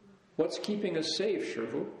 What's keeping us safe,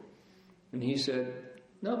 Shifu? And he said,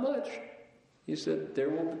 not much. He said, there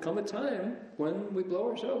will come a time when we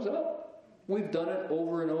blow ourselves up. We've done it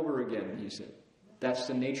over and over again, he said. That's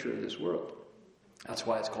the nature of this world. That's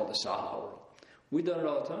why it's called the Saha world. We've done it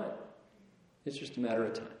all the time. It's just a matter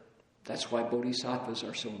of time. That's why bodhisattvas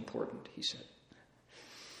are so important, he said.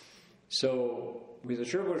 So we said,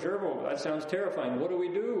 Shifu, that sounds terrifying. What do we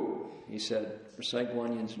do? He said, recite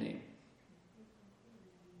Guan Yin's name.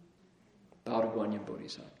 Bow to Guan Yin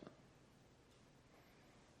Bodhisattva.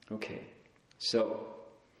 Okay, so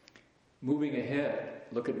moving ahead,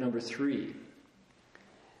 look at number 3.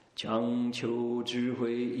 强求智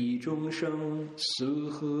慧益众生，四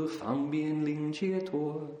合方便令解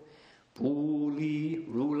脱，不离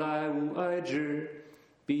如来无碍智，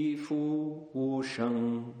彼复无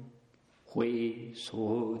生会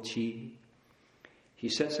所起。 He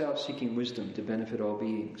sets out seeking wisdom to benefit all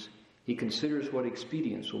beings. He considers what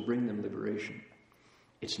expedience will bring them liberation.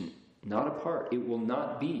 It's not apart, it will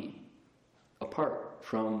not be apart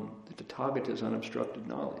from the Tathagata's unobstructed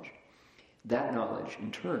knowledge. That knowledge,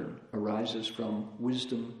 in turn, arises from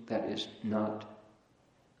wisdom that is not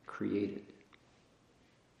created.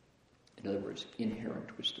 In other words,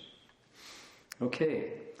 inherent wisdom.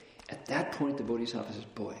 Okay, at that point the Bodhisattva says,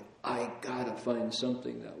 boy, I gotta find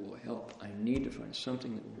something that will help. I need to find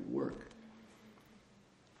something that will work.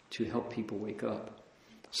 to help people wake up.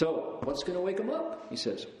 So, what's going to wake them up? He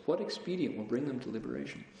says, what expedient will bring them to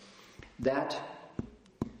liberation? That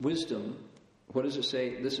wisdom, what does it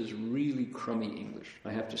say? This is really crummy English.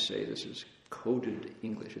 I have to say, this is coded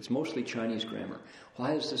English. It's mostly Chinese grammar.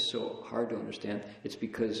 Why is this so hard to understand? It's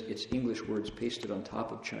because it's English words pasted on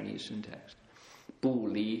top of Chinese syntax. Bu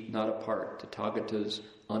li, not apart, Tathagata's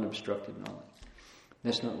unobstructed knowledge.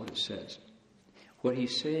 That's not what it says. What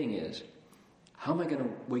he's saying is, how am I going to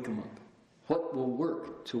wake them up? What will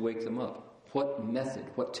work to wake them up? What method,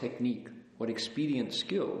 what technique, what expedient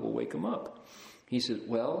skill will wake them up? He said,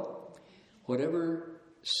 well, whatever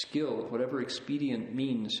skill, whatever expedient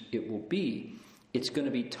means it will be, it's going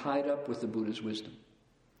to be tied up with the Buddha's wisdom,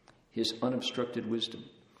 his unobstructed wisdom.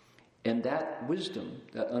 And that wisdom,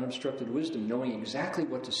 that unobstructed wisdom, knowing exactly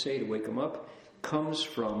what to say to wake them up, comes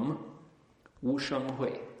from Wu Sheng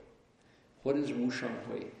Hui. What is Wu Sheng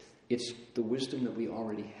Hui? It's the wisdom that we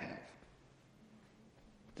already have.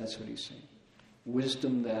 That's what he's saying.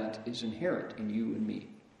 Wisdom that is inherent in you and me.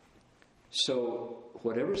 So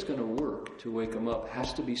whatever's going to work to wake them up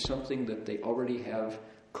has to be something that they already have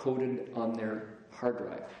coded on their hard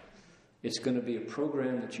drive. It's going to be a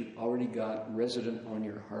program that you've already got resident on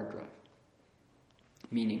your hard drive.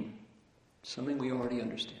 Meaning, something we already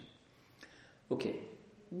understand. Okay,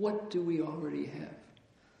 what do we already have?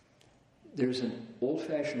 There's an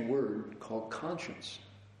old-fashioned word called conscience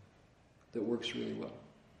that works really well.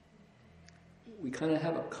 We kind of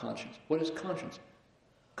have a conscience. What is conscience?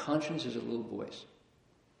 Conscience is a little voice.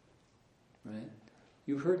 Right?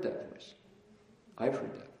 You've heard that voice. I've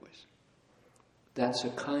heard that voice. That's a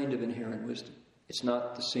kind of inherent wisdom. It's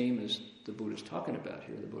not the same as the Buddha's talking about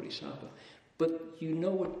here, the Bodhisattva. But you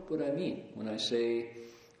know what I mean when I say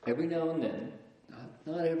every now and then,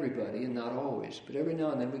 not everybody and not always, but every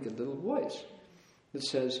now and then we get a little voice that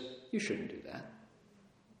says, you shouldn't do that.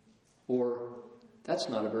 Or, that's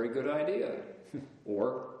not a very good idea.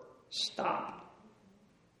 Or, stop.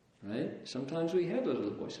 Right? Sometimes we have those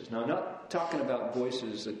little voices. Now, I'm not talking about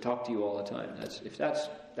voices that talk to you all the time. That's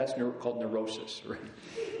called neurosis, right?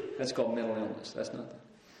 That's called mental illness. That's not that.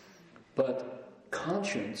 But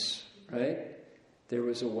conscience, right? There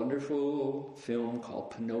was a wonderful film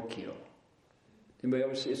called Pinocchio. Anybody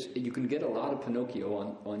ever see it? You can get a lot of Pinocchio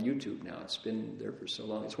on YouTube now. It's been there for so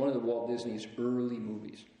long. It's one of the Walt Disney's early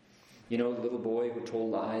movies. You know, the little boy who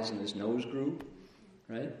told lies and his nose grew,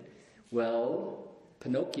 right? Well,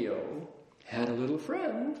 Pinocchio had a little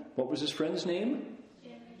friend. What was his friend's name?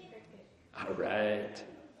 Jiminy Cricket. All right.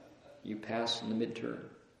 You pass in the midterm.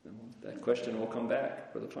 That question will come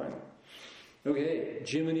back for the final. Okay,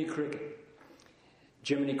 Jiminy Cricket.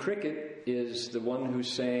 Jiminy Cricket is the one who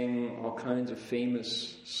sang all kinds of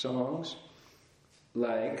famous songs,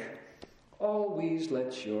 like, always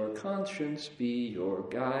let your conscience be your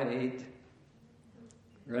guide.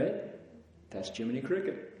 Right? That's Jiminy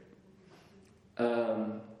Cricket.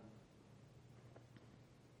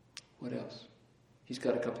 What else? He's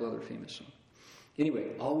got a couple other famous songs.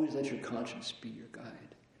 Anyway, always let your conscience be your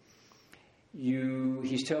guide.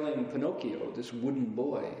 He's telling Pinocchio, this wooden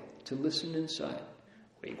boy, to listen inside.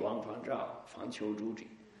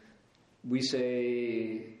 We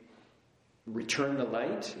say, return the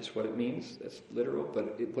light is what it means. That's literal,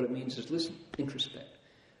 but what it means is listen, introspect.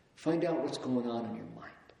 Find out what's going on in your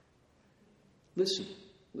mind.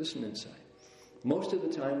 Listen inside. Most of the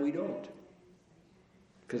time we don't,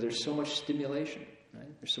 because there's so much stimulation, right?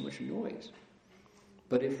 There's so much noise.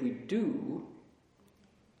 But if we do,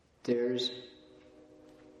 there's,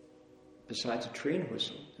 besides a train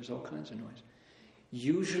whistle, there's all kinds of noise.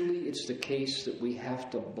 Usually it's the case that we have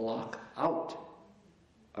to block out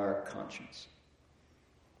our conscience.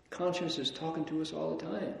 Conscience is talking to us all the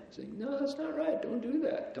time, saying, no, that's not right, don't do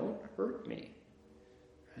that, don't hurt me.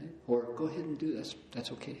 Right? Or go ahead and do this,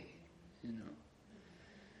 that's okay. You know.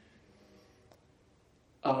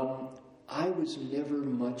 I was never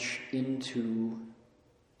much into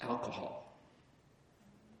alcohol.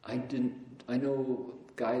 I know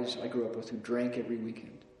guys I grew up with who drank every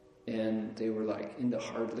weekend, and they were like into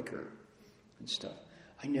hard liquor and stuff.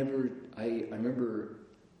 I remember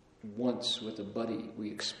once with a buddy, we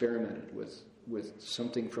experimented with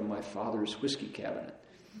something from my father's whiskey cabinet,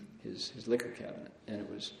 his liquor cabinet, and it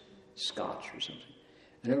was scotch or something.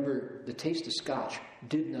 I remember the taste of scotch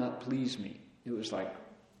did not please me. It was like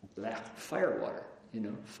firewater,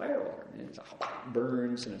 firewater. And it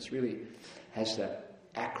burns, and it's really has that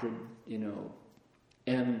acrid,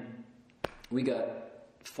 And we got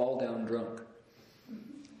fall down drunk,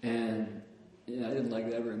 and I didn't like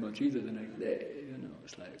that very much either the next day.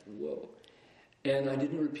 It's like, whoa. And I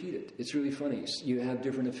didn't repeat it. It's really funny. You have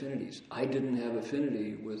different affinities. I didn't have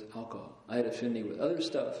affinity with alcohol. I had affinity with other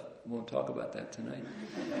stuff. Won't talk about that tonight.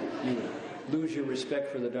 You would lose your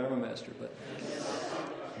respect for the Dharma master.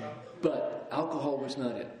 But alcohol was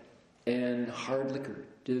not it. And hard liquor.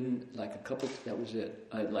 Didn't, like a couple, that was it.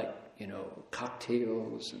 I like,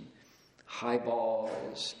 cocktails and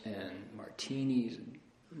highballs and martinis. And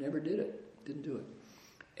never did it. Didn't do it.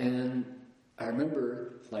 And I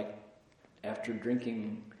remember, like, after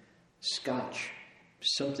drinking scotch,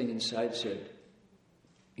 something inside said,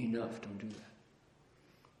 enough, don't do that.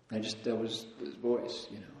 That was his voice,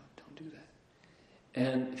 don't do that.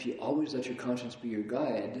 And if you always let your conscience be your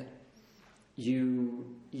guide, you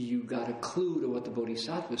got a clue to what the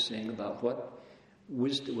Bodhisattva was saying about what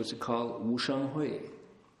wisdom, what's it called? Wu Shang Hui.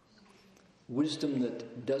 Wisdom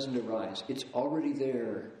that doesn't arise. It's already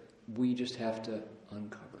there. We just have to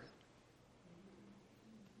uncover it.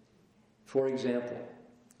 For example,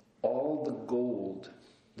 all the gold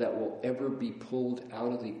that will ever be pulled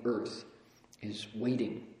out of the earth is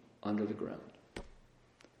waiting under the ground.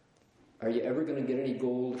 Are you ever going to get any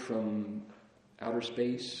gold from outer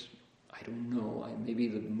space? I don't know. Maybe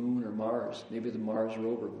the moon or Mars. Maybe the Mars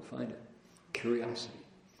rover will find it. Curiosity.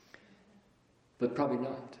 But probably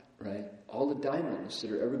not, right? All the diamonds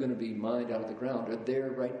that are ever going to be mined out of the ground are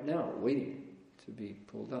there right now, waiting to be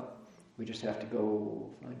pulled up. We just have to go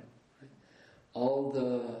find it. All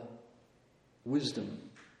the wisdom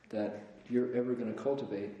that you're ever going to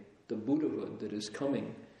cultivate, the Buddhahood that is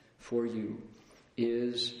coming for you,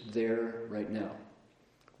 is there right now,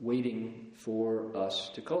 waiting for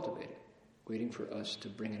us to cultivate it, waiting for us to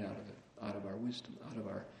bring it out of our wisdom, out of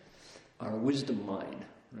our wisdom mind,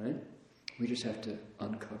 right? We just have to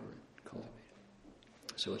uncover it, cultivate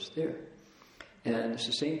it. So it's there. And it's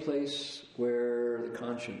the same place where the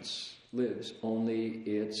conscience lives, only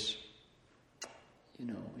it's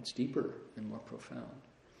deeper and more profound.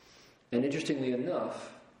 And interestingly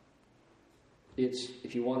enough,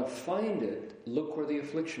 if you want to find it, look where the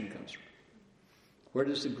affliction comes from. Where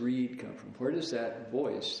does the greed come from? Where does that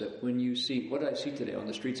voice that when you see, what did I see today on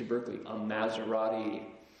the streets of Berkeley? A Maserati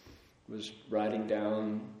was riding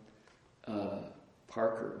down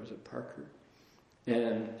Parker. Was it Parker?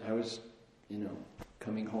 And I was,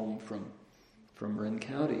 coming home from Marin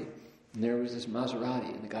County, and there was this Maserati,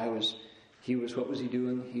 and the guy was, what was he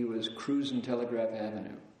doing? He was cruising Telegraph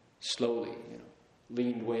Avenue, slowly,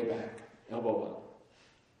 leaned way back, elbow up.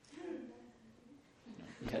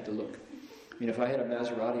 You had to look. If I had a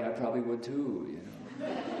Maserati, I probably would too,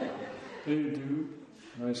 Hey, dude,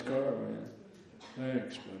 nice car, man.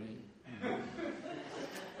 Thanks, buddy.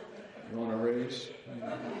 You want a race?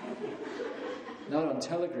 Not on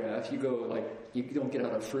Telegraph. You go you don't get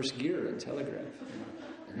out of first gear in Telegraph.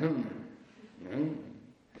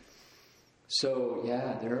 So,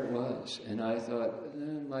 yeah, there it was. And I thought,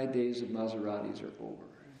 my days of Maseratis are over.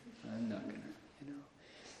 I'm not going to,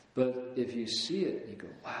 But if you see it, you go,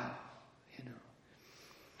 wow,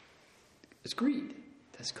 It's greed.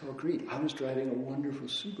 That's called greed. I was driving a wonderful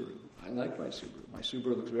Subaru. I like my Subaru. My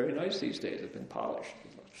Subaru looks very nice these days. It's been polished.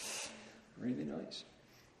 It's really nice.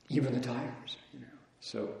 Even the tires,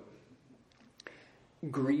 So,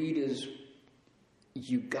 greed is,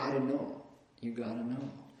 you gotta know. You gotta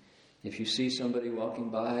know. If you see somebody walking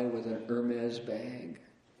by with an Hermes bag,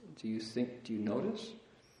 do you notice?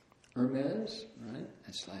 Hermes, right?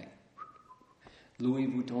 That's like, Louis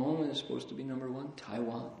Vuitton is supposed to be number one.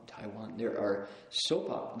 Taiwan. There are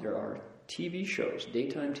TV shows,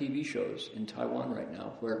 daytime TV shows in Taiwan right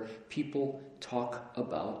now where people talk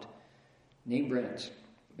about name brands,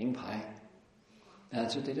 Ming Pai.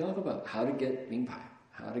 That's what they talk about. How to get Ming Pai.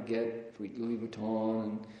 How to get Louis Vuitton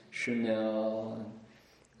and Chanel and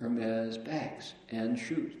Hermes bags and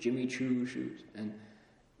shoes, Jimmy Choo shoes. And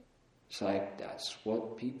it's like, that's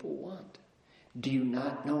what people want. Do you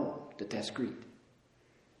not know that that's greed?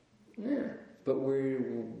 Yeah. But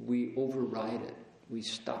we override it. We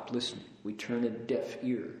stop listening. We turn a deaf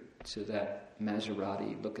ear to that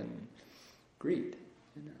Maserati-looking greed.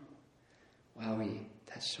 Wowee,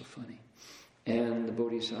 that's so funny. And the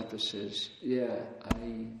Bodhisattva says,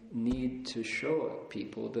 I need to show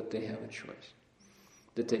people that they have a choice.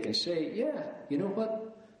 That they can say, you know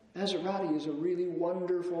what? Maserati is a really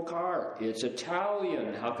wonderful car. It's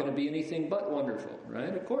Italian. How can it be anything but wonderful,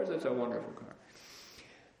 right? Of course it's a wonderful car.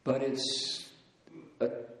 But it's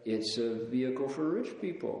a vehicle for rich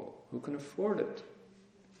people who can afford it.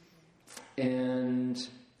 And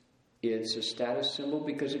it's a status symbol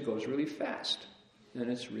because it goes really fast. And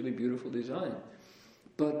it's really beautiful design.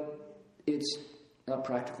 But it's not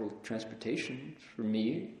practical transportation for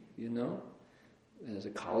me, as a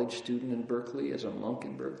college student in Berkeley, as a monk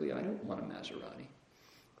in Berkeley, I don't want a Maserati.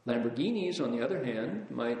 Lamborghinis, on the other hand,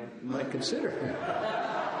 might consider.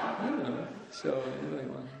 So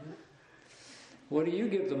anyway, what do you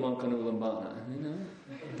give the monk on Ulambana?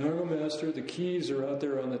 Dharma Master, the keys are out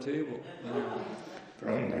there on the table.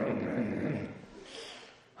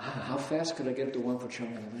 How fast could I get the one for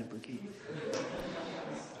China Lamborghini?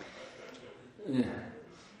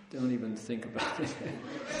 Don't even think about it.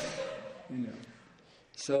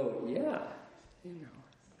 So yeah,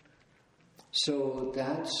 So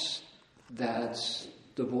that's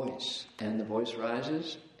the voice, and the voice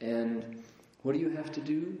rises. And what do you have to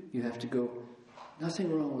do? You have to go.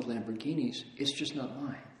 Nothing wrong with Lamborghinis. It's just not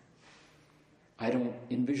mine. I don't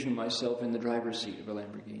envision myself in the driver's seat of a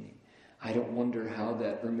Lamborghini. I don't wonder how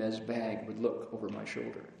that Hermes bag would look over my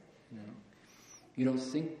shoulder. You don't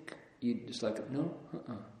think, you just like, no,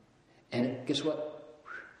 And guess what?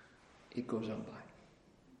 It goes on by.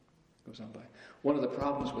 One of the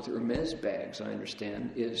problems with Hermes bags, I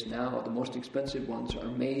understand, is now the most expensive ones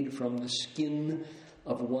are made from the skin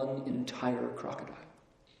of one entire crocodile.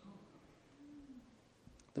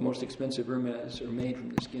 The most expensive Hermes are made from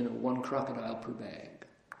the skin of one crocodile per bag.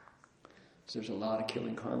 So there's a lot of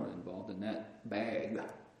killing karma involved in that bag.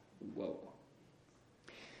 Whoa.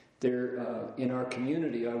 There, in our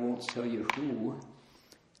community, I won't tell you who,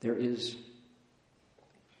 there is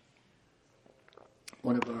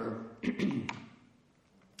one of our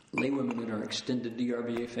laywomen in our extended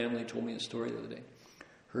DRBA family told me a story the other day.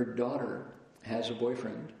 Her daughter has a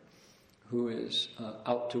boyfriend who is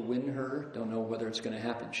out to win her. Don't know whether it's going to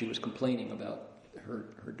happen. She was complaining about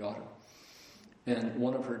her daughter. And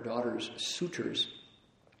one of her daughter's suitors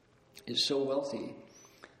is so wealthy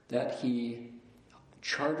that he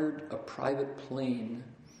chartered a private plane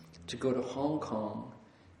to go to Hong Kong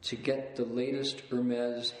to get the latest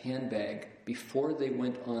Hermes handbag before they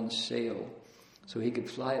went on sale, so he could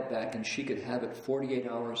fly it back and she could have it 48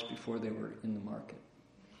 hours before they were in the market.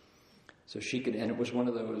 So she could, and it was one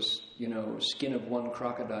of those, skin of one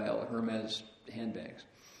crocodile Hermes handbags.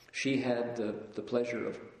 She had the pleasure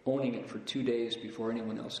of owning it for 2 days before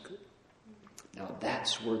anyone else could. Now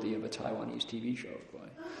that's worthy of a Taiwanese TV show, boy.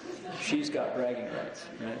 She's got bragging rights,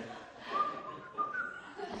 right?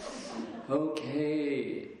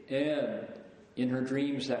 Okay, and in her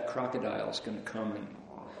dreams that crocodile's going to come and...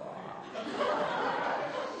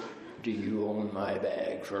 Do you own my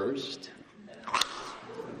bag first?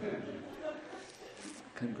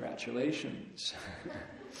 Congratulations.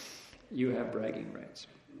 You have bragging rights.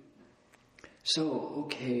 So,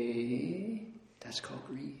 okay, that's called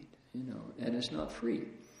greed, and it's not free.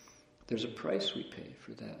 There's a price we pay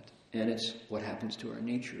for that. And it's what happens to our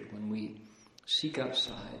nature when we seek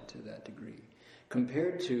outside to that degree.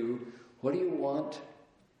 Compared to, what do you want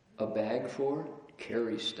a bag for?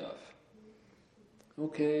 Carry stuff.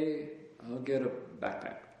 Okay, I'll get a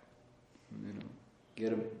backpack.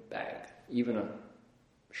 Get a bag, even a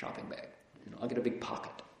shopping bag. I'll get a big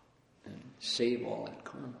pocket and save all that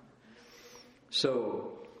karma.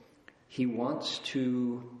 So he wants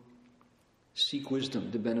to seek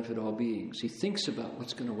wisdom to benefit all beings. He thinks about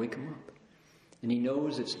what's going to wake him up. And he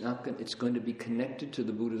knows it's going to be connected to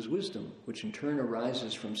the Buddha's wisdom, which in turn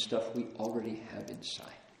arises from stuff we already have inside.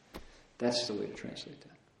 That's the way to translate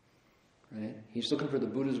that. Right? He's looking for the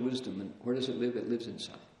Buddha's wisdom, and where does it live? It lives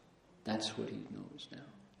inside. That's what he knows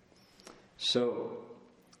now. So,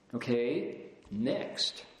 okay,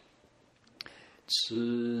 next.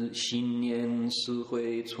 此心念思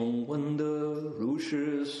维从闻的如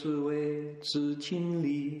是思维自听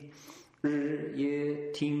理日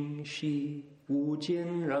夜听息无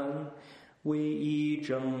间然唯一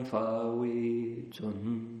正法为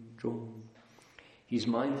尊重 He's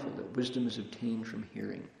mindful that wisdom is obtained from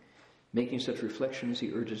hearing. Making such reflections,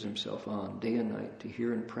 he urges himself on day and night to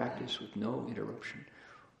hear and practice with no interruption,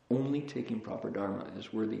 only taking proper dharma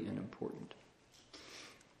as worthy and important.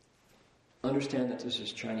 Understand that this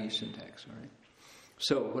is Chinese syntax, all right?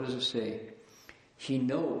 So, what does it say? He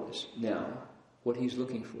knows now what he's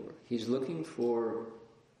looking for. He's looking for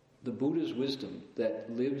the Buddha's wisdom that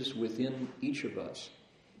lives within each of us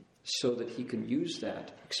so that he can use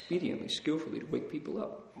that expediently, skillfully to wake people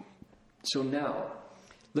up. So now,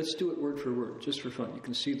 let's do it word for word, just for fun. You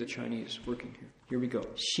can see the Chinese working here. Here we go.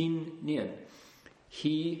 Xin Nian.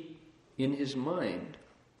 He, in his mind,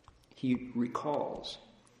 he recalls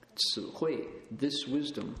此慧, this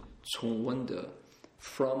wisdom, 从闻的,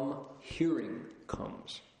 from hearing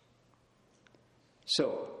comes.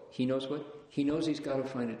 So, he knows what? He knows he's got to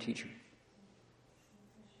find a teacher.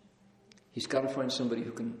 He's got to find somebody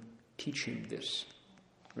who can teach him this.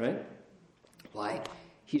 Right? Why?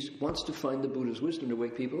 He wants to find the Buddha's wisdom to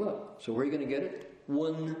wake people up. So where are you going to get it?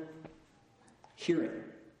 One, hearing.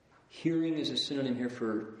 Hearing is a synonym here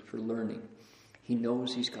for learning. He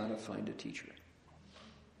knows he's got to find a teacher.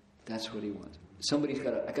 That's what he wants.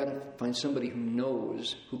 I got to find somebody who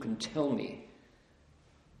knows, who can tell me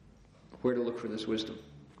where to look for this wisdom.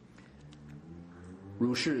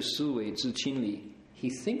 如是思维自亲理. He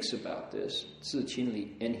thinks about this, 自亲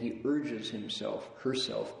理, and he urges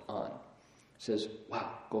herself on. Says,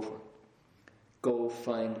 wow, go for it. Go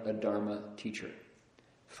find a Dharma teacher.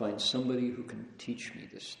 Find somebody who can teach me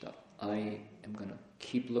this stuff. I am going to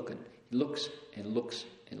keep looking. He looks and looks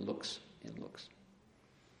and looks and looks.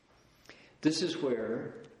 This is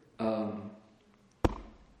where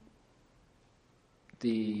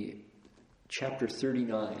the chapter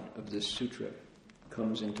 39 of this sutra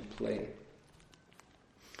comes into play.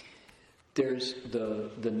 There's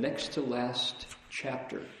the next to last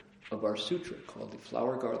chapter of our sutra called the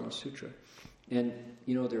Flower Garland Sutra. And,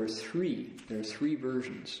 there are three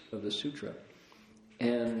versions of the sutra.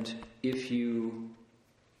 And if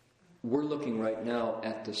we're looking right now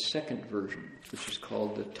at the second version, which is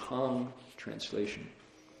called the Tang translation.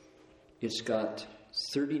 It's got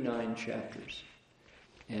 39 chapters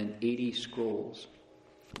and 80 scrolls.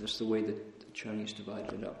 That's the way that the Chinese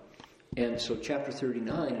divided it up. And so chapter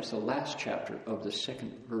 39 is the last chapter of the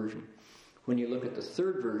second version. When you look at the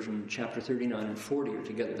third version, chapter 39 and 40 are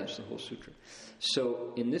together. That's the whole sutra.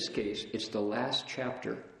 So in this case, it's the last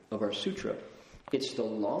chapter of our sutra. It's the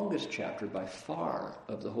longest chapter by far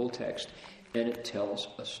of the whole text, and it tells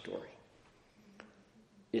a story.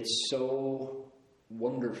 It's so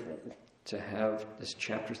wonderful to have this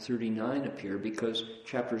chapter 39 appear because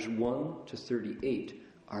chapters 1 to 38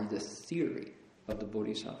 are the theory of the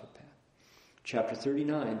Bodhisattva path. Chapter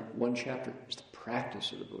 39, one chapter, is the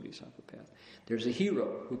practice of the Bodhisattva path. There's a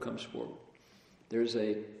hero who comes forward. There's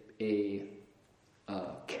a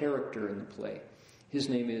character in the play. His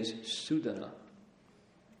name is Sudana.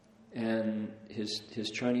 And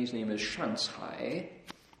his Chinese name is Shancai.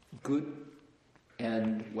 Good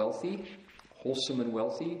and wealthy, wholesome and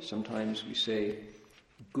wealthy. Sometimes we say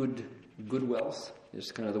good wealth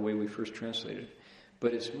is kind of the way we first translated it.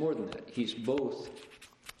 But it's more than that. He's both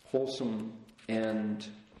wholesome and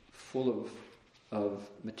full of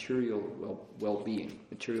material well-being,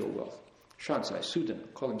 material wealth. Shancai,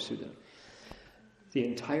 Sudana, call him Sudana. The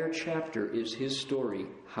entire chapter is his story,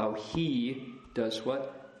 how he does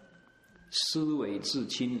what? 思维自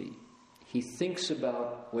亲理. He thinks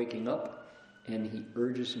about waking up and he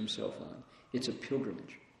urges himself on. It's a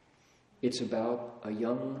pilgrimage. It's about a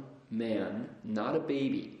young man, not a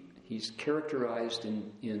baby. He's characterized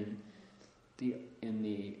in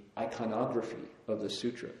the iconography of the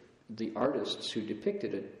sutra. The artists who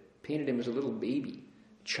depicted it painted him as a little baby,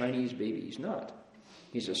 Chinese baby. He's not.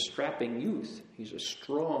 He's a strapping youth. He's a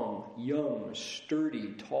strong, young,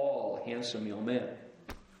 sturdy, tall, handsome young man.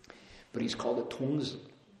 But he's called a tongzi.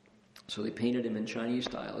 So they painted him in Chinese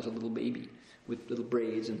style as a little baby with little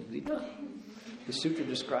braids. And the sutra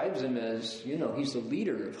describes him as, he's the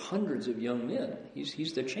leader of hundreds of young men.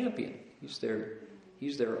 He's their champion. He's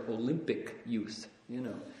their Olympic youth,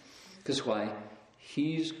 Because why?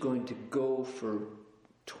 He's going to go for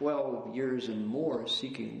 12 years and more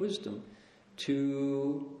seeking wisdom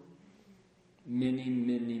to many,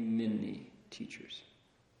 many, many teachers.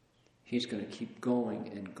 He's going to keep going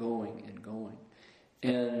and going and going.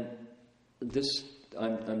 And this,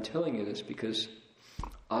 I'm telling you this because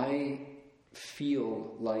I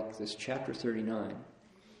feel like this chapter 39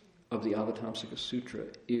 of the Avatamsaka Sutra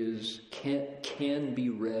can be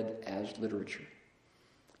read as literature.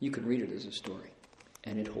 You can read it as a story,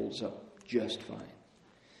 and it holds up just fine.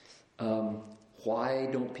 Why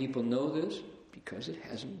don't people know this? Because it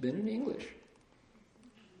hasn't been in English.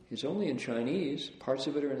 It's only in Chinese. Parts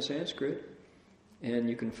of it are in Sanskrit. And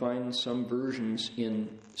you can find some versions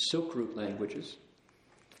in Silk Root languages.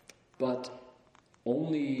 But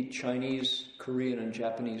only Chinese, Korean, and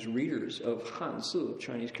Japanese readers of Hanzi, of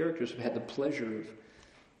Chinese characters, have had the pleasure of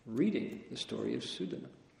reading the story of Sudana.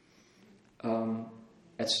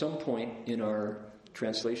 At some point in our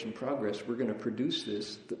translation progress, we're going to produce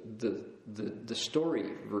this, the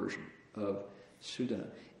story version of Sudana.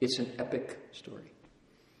 It's an epic story.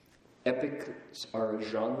 Epics are a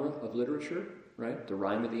genre of literature, right? The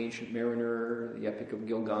Rime of the Ancient Mariner, the Epic of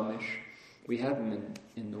Gilgamesh. We have them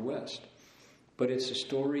in the West. But it's a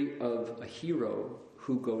story of a hero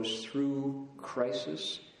who goes through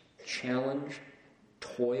crisis, challenge,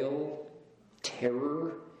 toil,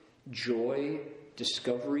 terror, joy,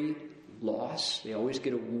 discovery, loss. They always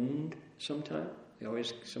get a wound sometime. They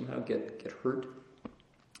always somehow get hurt.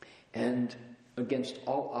 And against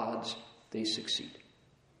all odds, they succeed.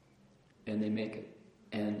 And they make it.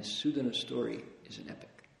 And Sudana's story is an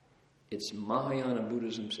epic. It's Mahayana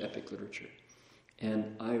Buddhism's epic literature.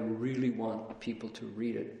 And I really want people to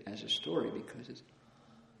read it as a story because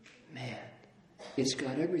it's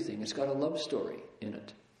got everything. It's got a love story in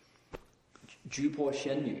it. Jupo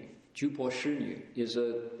Shenyu, Jupo Shenyu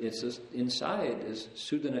inside as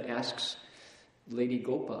Sudana asks Lady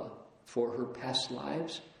Gopa for her past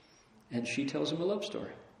lives, and she tells him a love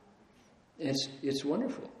story. It's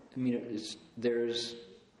wonderful. I mean, there's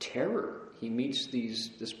terror. He meets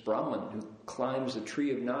this Brahmin who climbs the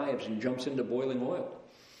tree of knives and jumps into boiling oil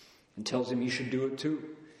and tells him he should do it too.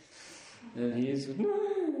 And he says,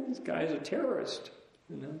 no, this guy's a terrorist,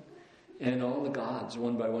 And all the gods,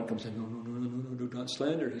 one by one, come saying, no, do not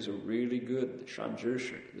slander. He's a really good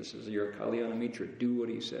Shanjirsha. This is your Kalyana Mitra. Do what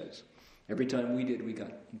he says. Every time we did, we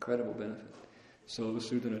got incredible benefit. So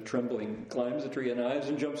Sudana, trembling, climbs the tree of knives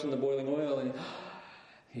and jumps in the boiling oil. And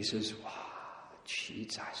he says, wow, gee,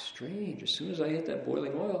 it's strange. As soon as I hit that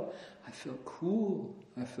boiling oil, I felt cool.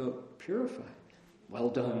 I felt purified. Well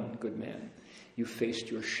done, good man. You faced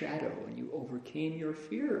your shadow and you overcame your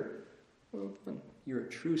fear. Well done. You're a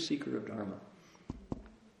true seeker of Dharma.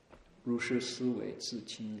 Rusha Suwei Tzu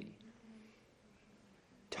Qinli.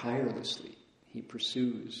 Tirelessly, he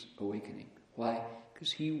pursues awakening. Why?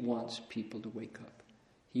 Because he wants people to wake up.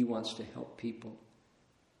 He wants to help people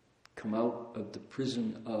come out of the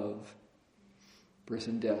prison of birth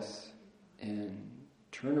and death and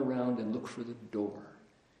turn around and look for the door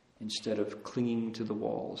instead of clinging to the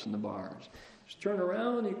walls and the bars. Just turn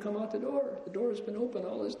around, you come out the door. The door's been open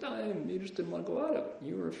all this time. You just didn't want to go out of it.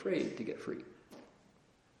 You were afraid to get free.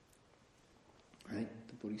 Right?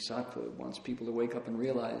 The Bodhisattva wants people to wake up and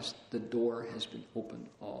realize the door has been opened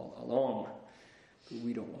all along. But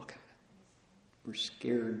we don't walk out it. We're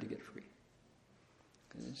scared to get free.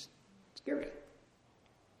 Because it's scary.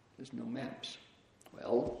 There's no maps.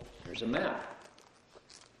 Well, there's a map.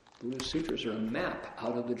 Buddhist sutras are a map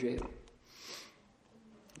out of the jail.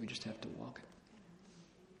 We just have to walk it.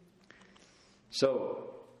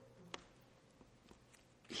 So,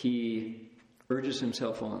 he urges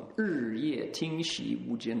himself on.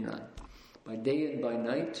 By day and by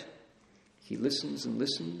night, he listens and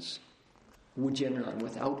listens. Wujianran,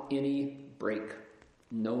 without any break.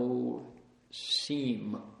 No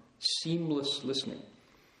seamless listening.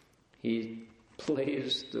 He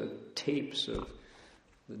plays the tapes of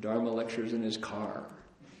the Dharma lectures in his car.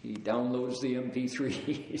 He downloads the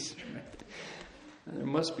MP3s. There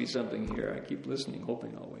must be something here. I keep listening,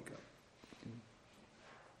 hoping I'll wake up.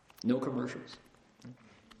 No commercials.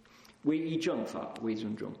 Wei Yi Zheng Fa, Wei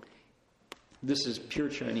Zun Zhong. This is pure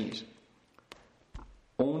Chinese.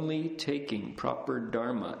 Only taking proper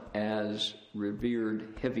Dharma as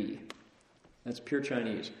revered heavy. That's pure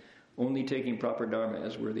Chinese. Only taking proper Dharma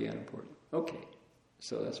as worthy and important. Okay,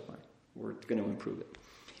 so that's fine. We're going to improve it.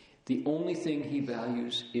 The only thing he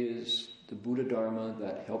values is the Buddha Dharma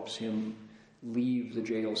that helps him leave the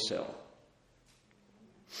jail cell.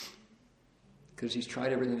 Because he's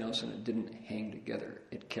tried everything else and it didn't hang together.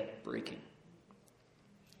 It kept breaking.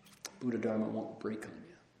 Buddha Dharma won't break on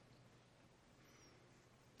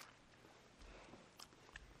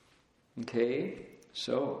you. Okay,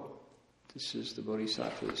 so this is the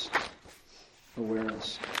Bodhisattva's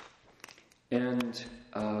awareness. And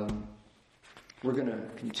we're going to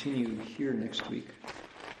continue here next week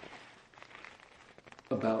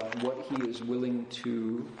about what he is willing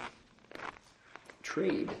to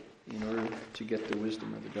trade in order to get the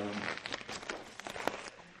wisdom of the Dharma.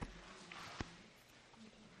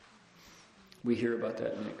 We hear about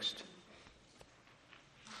that next.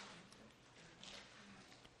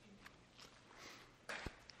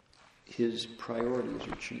 His priorities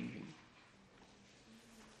are changing.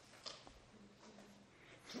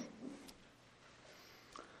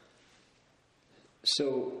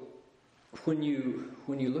 So, when you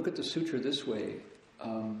look at the sutra this way,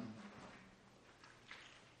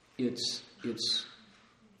 it's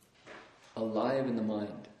alive in the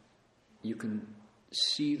mind. You can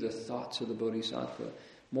see the thoughts of the Bodhisattva.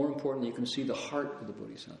 More importantly, you can see the heart of the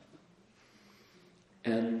Bodhisattva.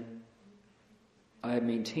 And I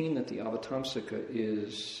maintain that the Avatamsaka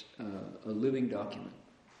is a living document.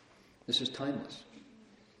 This is timeless.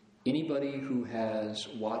 Anybody who has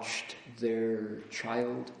watched their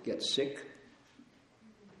child get sick,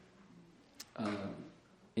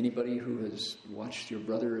 anybody who has watched your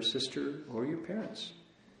brother or sister or your parents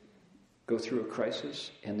go through a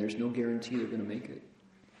crisis and there's no guarantee they're going to make it,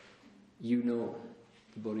 you know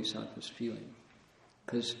the Bodhisattva's feeling.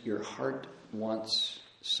 Because your heart wants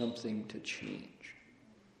something to change.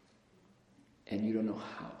 and you don't know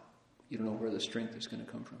how. You don't know where the strength is going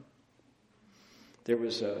to come from. There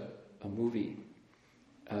was a movie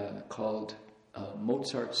called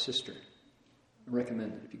Mozart's Sister. I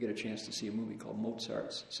recommend it if you get a chance to see a movie called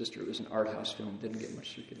Mozart's Sister. It was an art house film, didn't get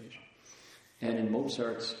much circulation. And in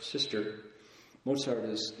Mozart's Sister, Mozart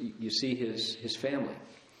is, you see his family.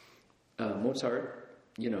 Mozart,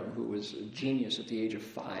 who was a genius at the age of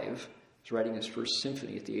 5, was writing his first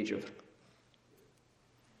symphony at the age of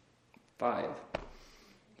 5.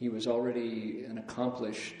 He was already an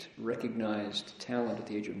accomplished, recognized talent at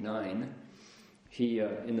the age of 9. He,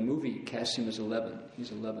 in the movie, casts him as 11.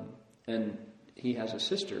 He's 11. And he has a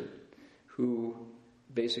sister who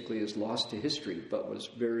basically is lost to history, but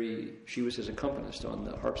she was his accompanist on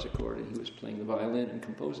the harpsichord, and he was playing the violin and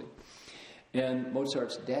composing. And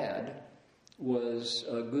Mozart's dad was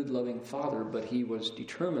a good, loving father, but he was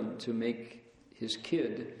determined to make his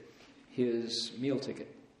kid his meal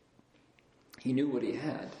ticket. He knew what he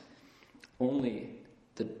had. Only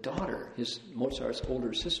the daughter, Mozart's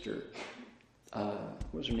older sister,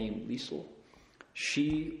 what was her name? Liesl.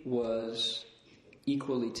 She was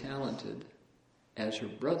equally talented as her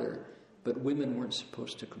brother, but women weren't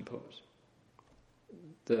supposed to compose.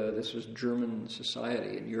 This was German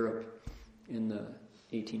society in Europe in the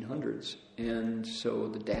 1800s, and so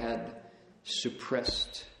the dad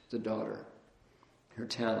suppressed the daughter, her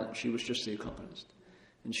talent. She was just the accompanist.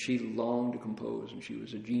 And she longed to compose, and she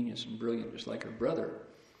was a genius and brilliant, just like her brother.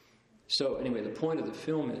 So anyway, the point of the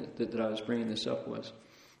film that I was bringing this up was,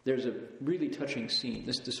 there's a really touching scene.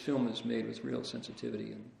 This film is made with real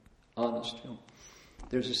sensitivity and honest film.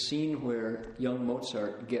 There's a scene where young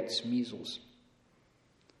Mozart gets measles.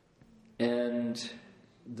 And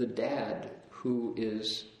the dad, who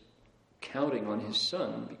is counting on his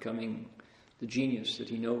son becoming the genius that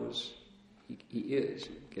he knows he is,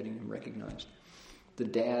 getting him recognized, the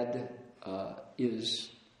dad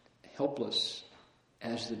is helpless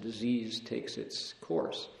as the disease takes its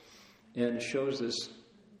course. And it shows this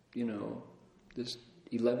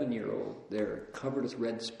 11-year-old there covered with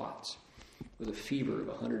red spots with a fever of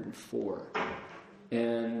 104.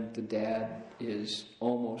 And the dad is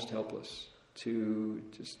almost helpless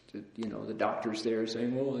the doctors there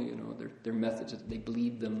saying, well, their methods, they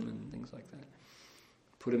bleed them and things like that.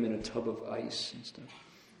 Put him in a tub of ice and stuff.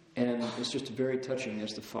 And it's just very touching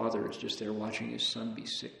as the father is just there watching his son be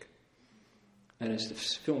sick. And as the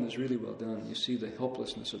film is really well done, you see the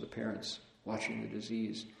helplessness of the parents watching the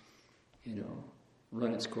disease,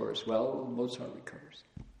 run its course. Well, Mozart recovers.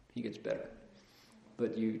 He gets better.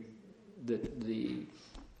 But the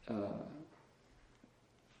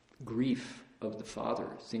grief of the father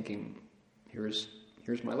thinking, here's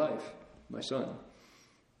my life, my son,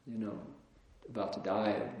 about to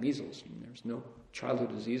die of measles. And there's no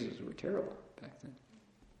childhood diseases that were terrible back then.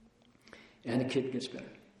 And the kid gets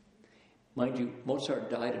better. Mind you, Mozart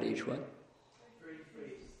died at age what?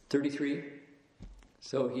 33.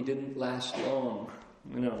 So he didn't last long,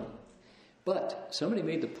 But somebody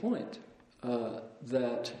made the point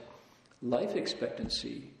that life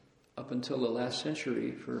expectancy up until the last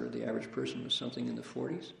century for the average person was something in the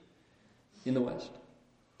 40s in the West.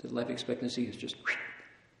 That life expectancy has just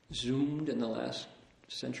zoomed in the last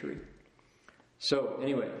century. So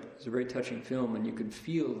anyway, it's a very touching film, and you can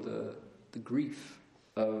feel the grief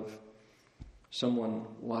of someone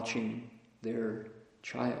watching their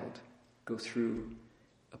child go through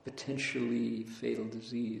a potentially fatal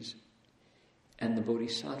disease. And the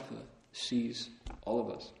Bodhisattva sees all of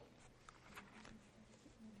us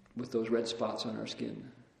with those red spots on our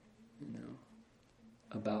skin,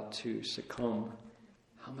 about to succumb.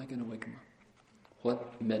 How am I going to wake him up?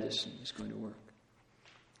 What medicine is going to work?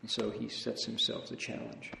 And so he sets himself the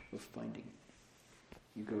challenge of finding it.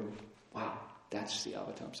 You go, wow, that's the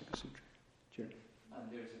Avatamsaka Sutra. Jerry?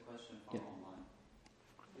 There's a question from online.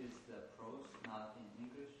 Is the prose not in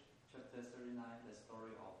English? Chapter 39, the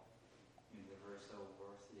story of universal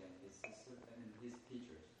worthy and his sister and his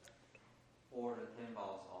teachers, or the 10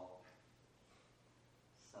 vows of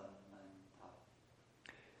Samantha?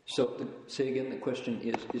 So, say again, the question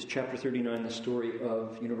is chapter 39 the story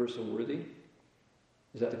of universal worthy?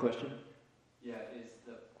 Is that the question? Yeah, is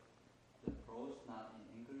the prose not in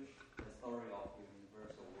English? The story of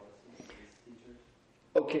universal worthy and his teachers?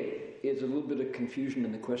 Okay, it's a little bit of confusion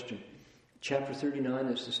in the question. Chapter 39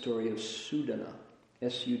 is the story of Sudana,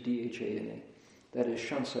 Sudhana. That is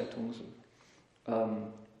Shansai Tongzi.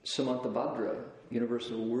 Samantabhadra,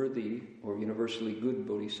 universal worthy or universally good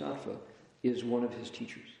bodhisattva, is one of his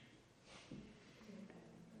teachers.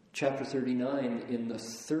 Chapter 39 in the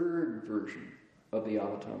third version of the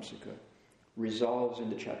Avatamsaka resolves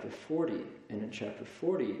into chapter 40, and in chapter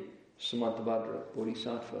 40, Samantabhadra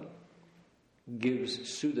Bodhisattva, gives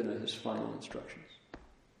Sudana his final instructions.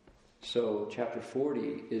 So chapter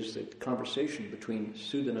 40 is the conversation between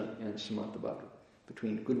Sudana and Samantabhadra,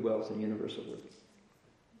 between good wealth and universal worth.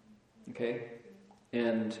 Okay?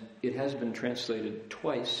 And it has been translated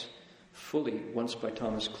twice, fully, once by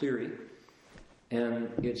Thomas Cleary, and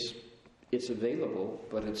it's available,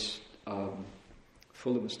 but it's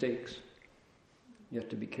full of mistakes. You have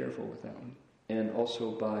to be careful with that one. And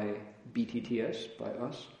also by BTTS, by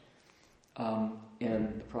us.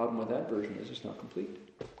 And the problem with that version is it's not complete.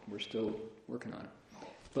 We're still working on it.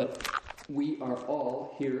 But we are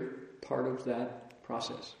all here part of that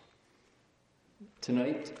process.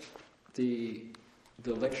 Tonight, the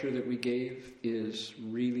lecture that we gave is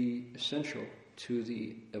really essential to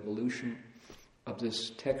the evolution of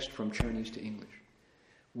this text from Chinese to English.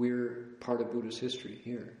 We're part of Buddhist history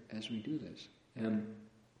here as we do this. And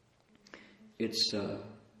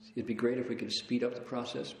it'd be great if we could speed up the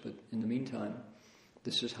process, but in the meantime,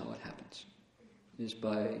 this is how it happens. It is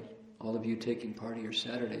by all of you taking part of your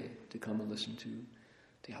Saturday to come and listen to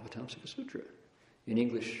the Avatamsaka Sutra in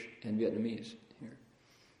English and Vietnamese here.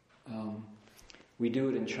 We do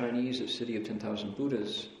it in Chinese at City of 10,000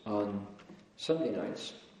 Buddhas on Sunday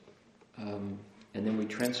nights, and then we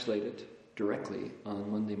translate it directly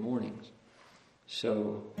on Monday mornings.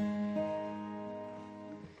 So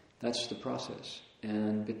that's the process,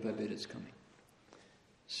 and bit by bit it's coming.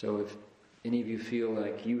 So if any of you feel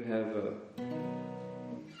like you have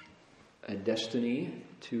a destiny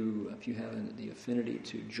to, if you have the affinity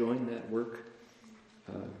to join that work,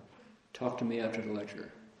 talk to me after the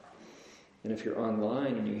lecture. And if you're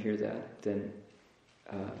online and you hear that, then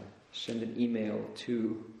send an email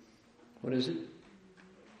to, what is it?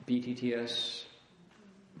 BTTS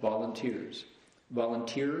volunteers.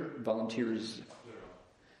 Volunteers.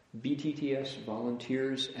 BTTS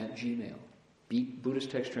volunteers at Gmail. Buddhist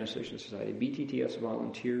Text Translation Society. BTTS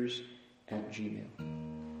volunteers at Gmail.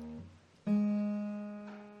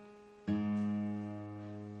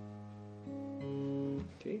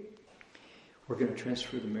 Okay. We're going to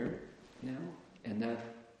transfer the merit now, and that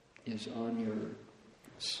is on your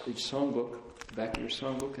songbook, back of your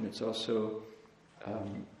songbook, and it's also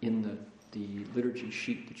in the liturgy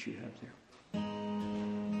sheet that you have there.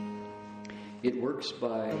 It works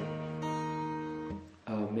by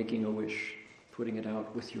making a wish, putting it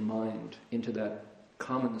out with your mind into that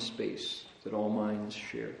common space that all minds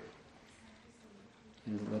share,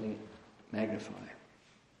 and letting it magnify.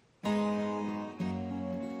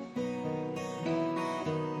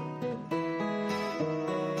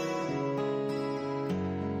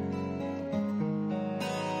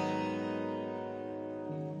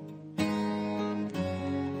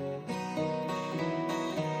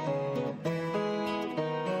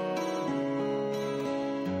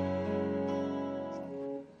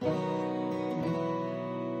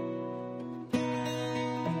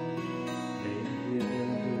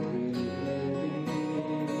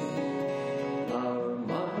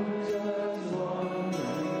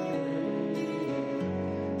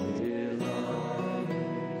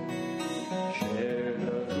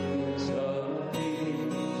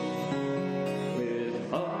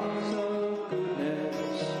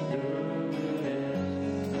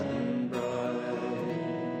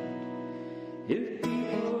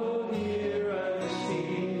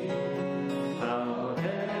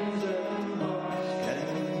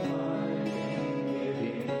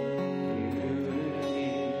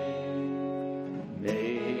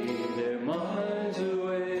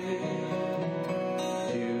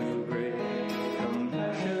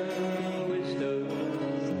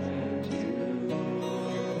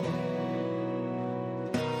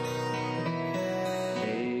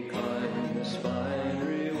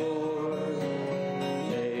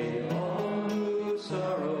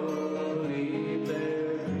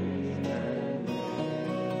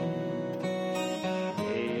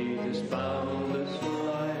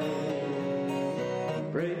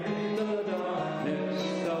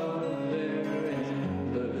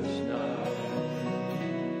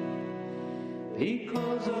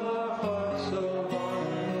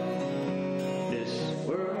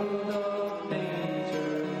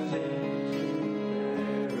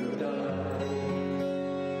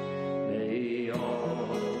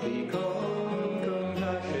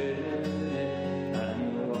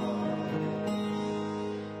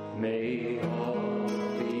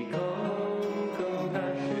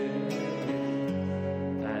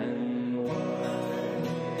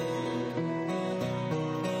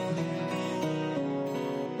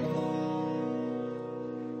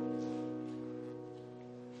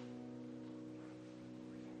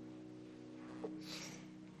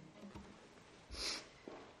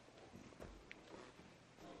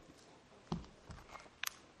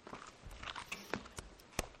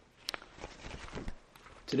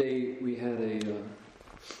 Today we had a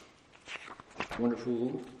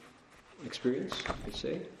wonderful experience, I could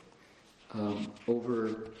say,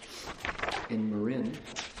 over in Marin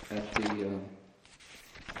at the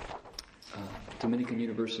Dominican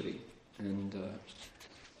University. And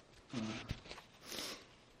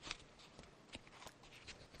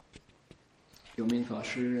Yomin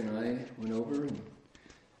Fasher and I went over, and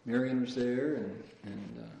Marion was there,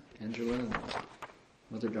 and Angela and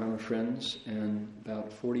other Dharma friends, and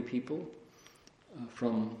about 40 people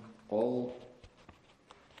from all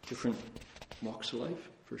different walks of life,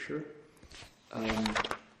 for sure,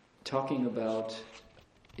 talking about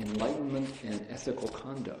enlightenment and ethical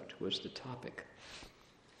conduct was the topic.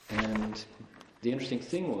 And the interesting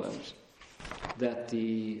thing was that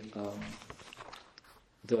the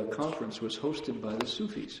conference was hosted by the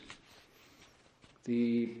Sufis,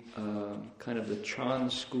 the kind of the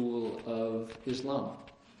Chand school of Islam.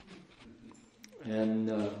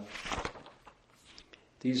 And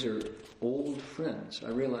these are old friends. I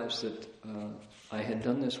realized that I had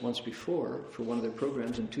done this once before for one of their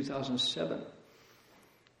programs in 2007.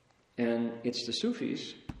 And it's the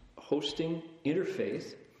Sufis hosting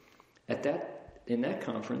interfaith. In that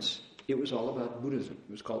conference, it was all about Buddhism.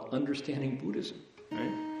 It was called Understanding Buddhism,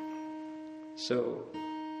 right? So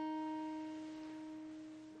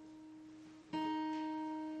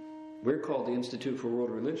we're called the Institute for World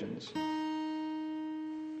Religions.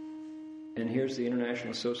 And here's the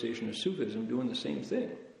International Association of Sufism doing the same thing.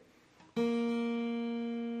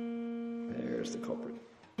 There's the culprit.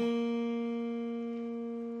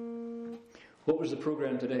 What was the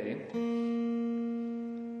program today?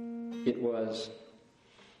 It was,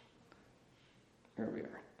 here we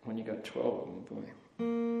are, when you got 12 of them, boy.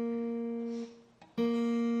 A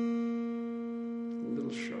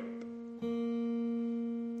little sharp. There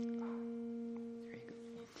you go.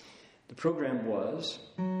 The program was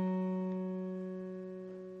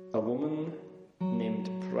a woman named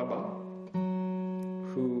Prabha,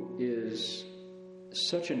 who is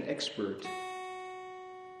such an expert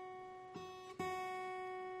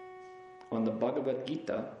on the Bhagavad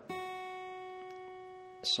Gita,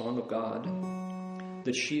 Song of God,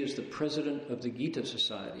 that she is the president of the Gita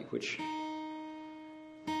Society, which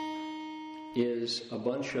is a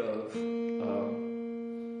bunch of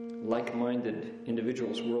like-minded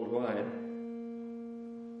individuals worldwide.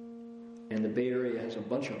 And the Bay Area has a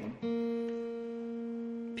bunch of them.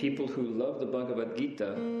 People who love the Bhagavad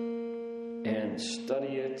Gita and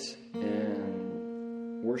study it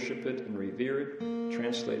and worship it and revere it,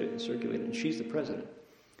 translate it and circulate it. And she's the president.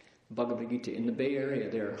 Bhagavad Gita. In the Bay Area,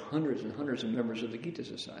 there are hundreds and hundreds of members of the Gita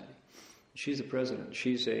Society. She's the president.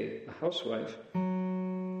 She's a housewife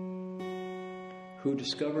who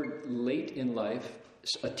discovered late in life,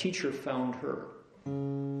 a teacher found her.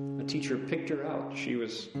 A teacher picked her out. She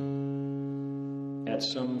was at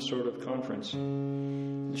some sort of conference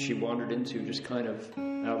she wandered into just kind of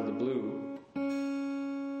out of the blue.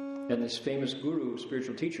 And this famous guru,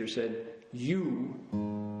 spiritual teacher, said, "You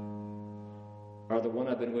are the one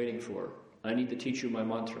I've been waiting for. I need to teach you my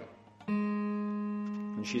mantra."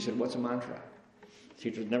 And she said, "What's a mantra?" The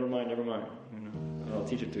teacher said, never mind. I'll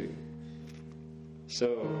teach it to you.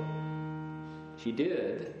 So she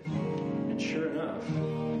did, and sure enough,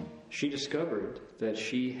 she discovered that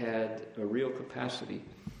she had a real capacity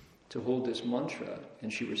to hold this mantra,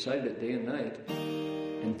 and she recited it day and night,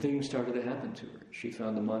 and things started to happen to her. She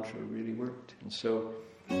found the mantra really worked. And so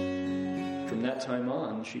from that time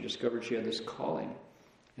on, she discovered she had this calling,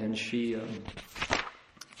 and she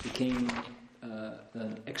became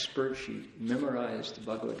an expert. She memorized the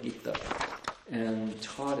Bhagavad Gita and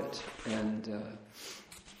taught it and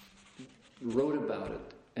wrote about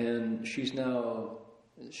it. And she's now,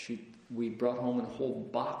 we brought home a whole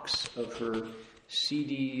box of her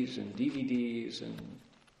CDs and DVDs and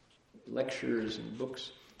lectures and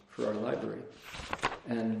books for our library.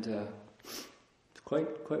 And it's quite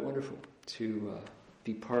wonderful to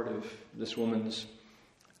be part of this woman's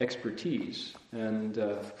expertise. And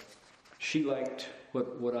she liked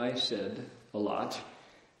what I said a lot,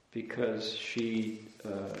 because she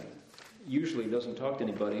usually doesn't talk to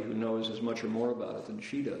anybody who knows as much or more about it than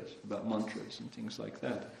she does, about mantras and things like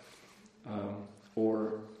that,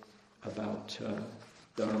 or about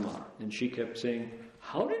Dharma. And she kept saying,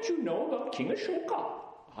 "How did you know about King Ashoka?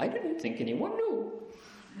 I didn't think anyone knew."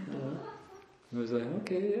 I was like,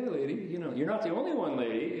 "Okay, yeah, lady, you're not the only one,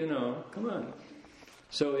 lady, come on."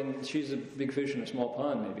 So, and she's a big fish in a small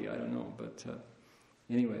pond, maybe, I don't know, but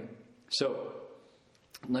anyway. So,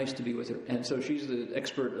 nice to be with her. And so she's the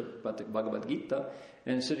expert about the Bhagavad Gita,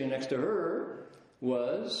 and sitting next to her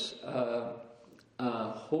was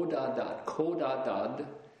Kodadad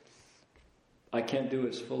I can't do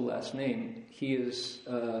his full last name. He is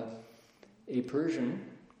a Persian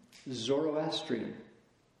Zoroastrian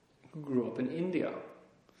who grew up in India.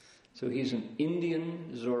 So he's an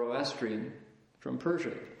Indian Zoroastrian from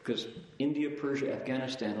Persia, because India, Persia,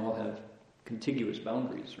 Afghanistan all have contiguous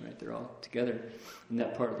boundaries, right? They're all together in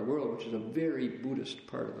that part of the world, which is a very Buddhist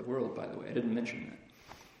part of the world, by the way. I didn't mention that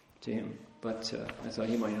to him, but I thought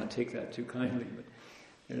he might not take that too kindly.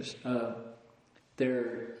 But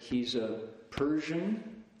he's a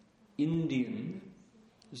Persian, Indian,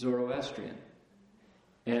 Zoroastrian.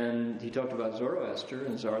 And he talked about Zoroaster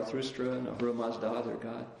and Zarathustra and Ahura Mazda, their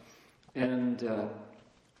god. And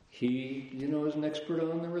he, is an expert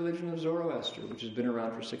on the religion of Zoroaster, which has been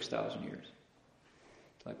around for 6,000 years.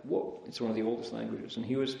 It's like, whoa, it's one of the oldest languages. And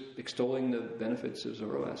he was extolling the benefits of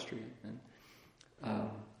Zoroastrian and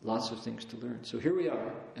lots of things to learn. So here we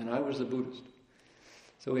are, and I was the Buddhist.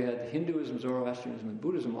 So we had Hinduism, Zoroastrianism, and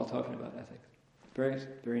Buddhism all talking about ethics. Very,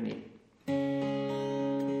 very neat.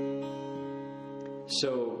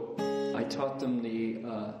 So I taught them the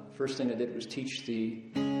first thing I did was teach the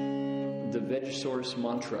Veg Source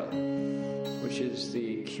mantra, which is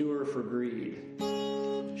the cure for greed.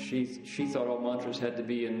 She thought all mantras had to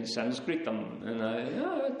be in Sanskritam, and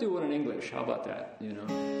I'd do one in English. How about that?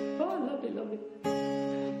 Oh, lovely, lovely.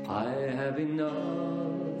 I have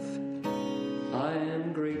enough. I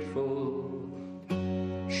am grateful.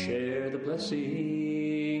 Share the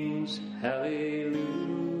blessings.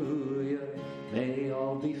 Hallelujah. May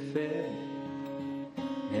all be fed.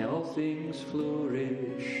 May all things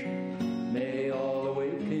flourish. May all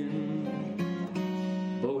awaken.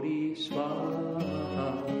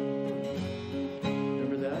 Bodhisvaha.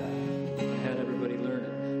 Remember that? I had everybody learn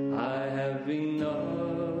it. I have enough.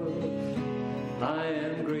 I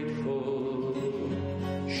am grateful.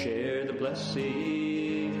 Share the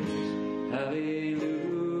blessings.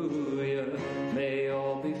 Hallelujah. May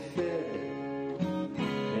all be fed.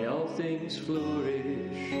 May all things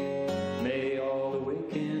flourish. May all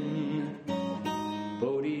awaken.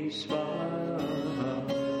 Bodhisvaha.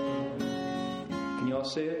 Can you all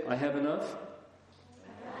say it? I have enough.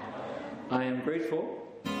 I am grateful.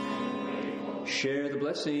 Share the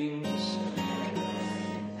blessings.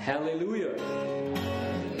 Hallelujah.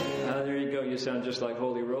 There you go. You sound just like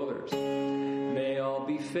holy rollers. May all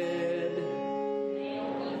be fed.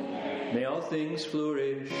 May all things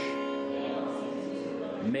flourish.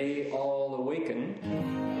 May all awaken.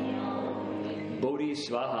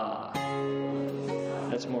 Bodhisvaha.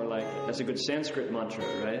 That's a good Sanskrit mantra,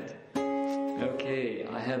 right? Okay,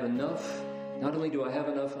 I have enough. Not only do I have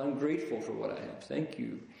enough, I'm grateful for what I have. Thank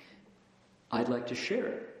you. I'd like to share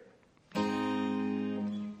it.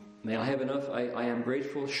 May I have enough. I am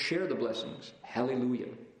grateful. Share the blessings. Hallelujah.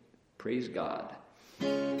 Praise God.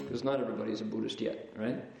 Because not everybody's a Buddhist yet,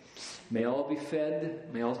 right? May all be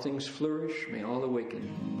fed. May all things flourish. May all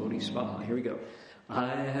awaken. Bodhisvaha. Here we go.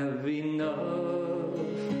 I have enough.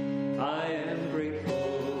 I am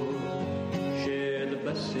grateful. Share the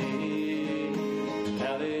blessings.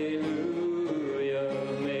 Hallelujah.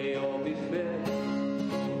 May all be fed.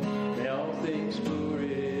 May all things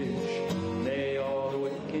flourish. May all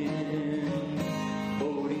awaken.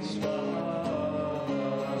 Bodhisvaha.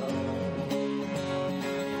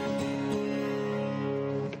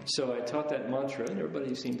 So I taught that mantra, and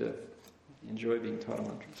everybody seemed to enjoy being taught a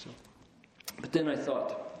mantra. But then I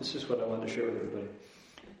thought, this is what I wanted to share with everybody.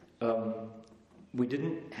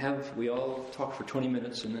 We all talked for 20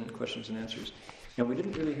 minutes and then questions and answers. And we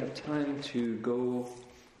didn't really have time to go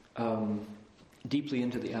deeply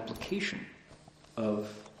into the application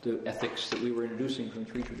of the ethics that we were introducing from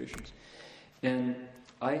three traditions. And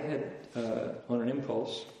I had, on an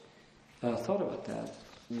impulse, thought about that.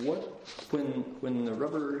 When the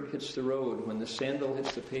rubber hits the road, when the sandal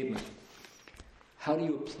hits the pavement, how do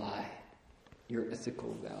you apply your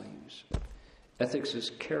ethical values? Ethics is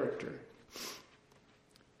character.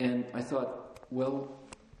 And I thought, well,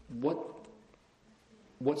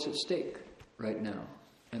 what's at stake right now?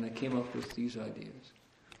 And I came up with these ideas.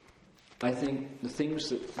 I think the things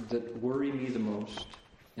that worry me the most,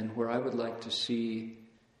 and where I would like to see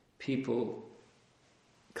people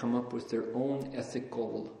come up with their own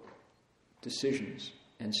ethical decisions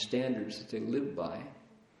and standards that they live by,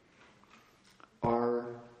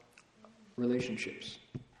 are relationships.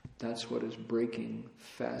 That's what is breaking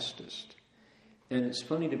fastest. And it's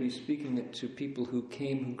funny to be speaking it to people who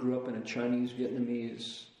grew up in a Chinese,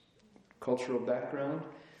 Vietnamese cultural background,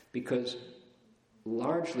 because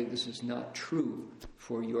largely this is not true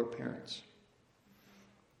for your parents.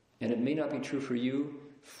 And it may not be true for you.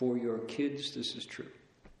 For your kids, this is true.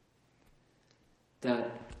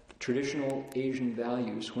 That traditional Asian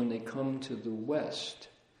values, when they come to the West,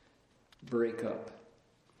 break up.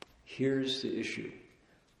 Here's the issue.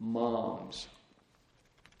 Moms,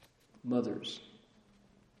 mothers.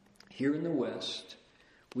 Here in the West,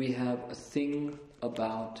 we have a thing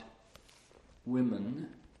about women,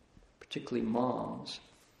 particularly moms,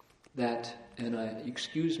 that, and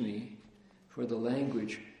excuse me for the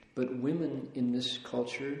language, but women in this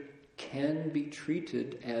culture can be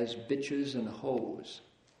treated as bitches and hoes.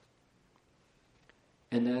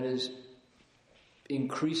 And that is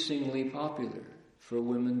increasingly popular, for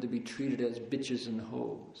women to be treated as bitches and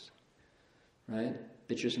hoes, right?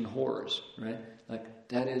 Bitches and whores, right? Like,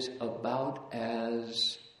 that is about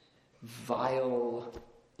as vile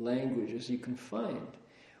language as you can find.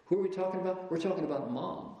 Who are we talking about? We're talking about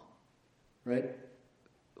mom, right?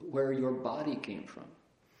 Where your body came from.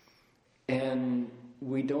 And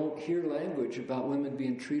we don't hear language about women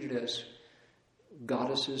being treated as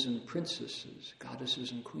goddesses and princesses,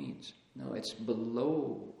 goddesses and queens. No, it's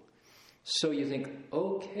below. So you think,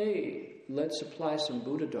 okay, let's apply some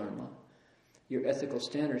Buddha Dharma, your ethical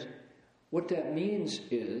standards. What that means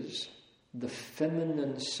is the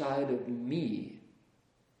feminine side of me,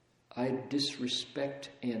 I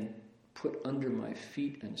disrespect and put under my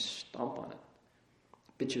feet and stomp on it.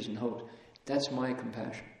 Bitches and hoes. That's my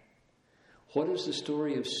compassion. What is the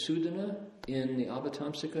story of Sudana in the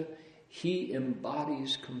Abhitamsika? He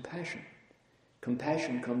embodies compassion.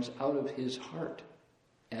 Compassion comes out of his heart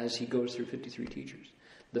as he goes through 53 teachers.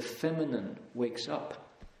 The feminine wakes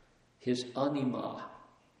up. His anima,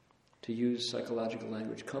 to use psychological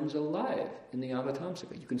language, comes alive in the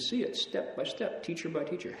Abhitamsika. You can see it step by step, teacher by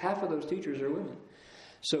teacher. Half of those teachers are women.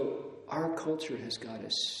 So our culture has got a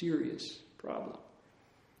serious problem.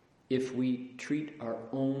 If we treat our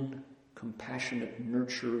own compassionate,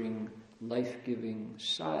 nurturing, life-giving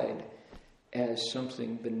side as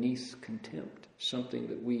something beneath contempt, something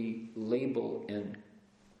that we label and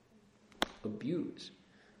abuse,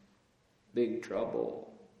 big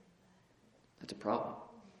trouble. That's a problem.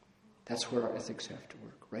 That's where our ethics have to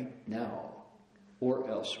work right now, or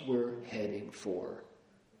else we're heading for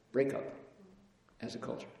breakup as a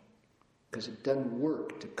culture. Because it doesn't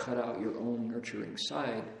work to cut out your own nurturing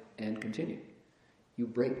side and continue. You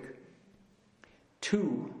break.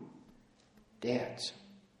 2, dads.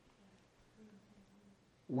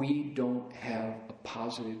 We don't have a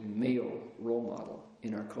positive male role model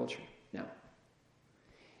in our culture. Now,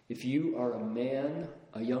 if you are a man,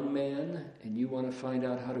 a young man, and you want to find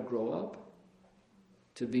out how to grow up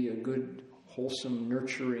to be a good, wholesome,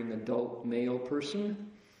 nurturing adult male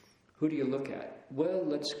person, who do you look at? Well,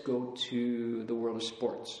 let's go to the world of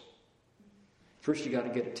sports. First, you got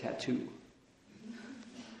to get a tattoo.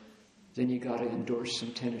 Then you got to endorse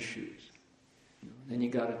some tennis shoes. Then you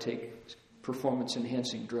got to take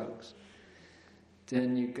performance-enhancing drugs.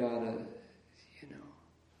 Then you got to,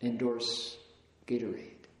 endorse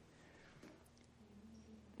Gatorade.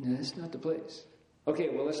 No, that's not the place. Okay,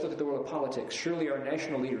 well, let's look at the world of politics. Surely our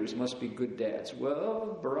national leaders must be good dads.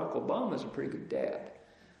 Well, Barack Obama is a pretty good dad.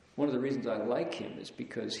 One of the reasons I like him is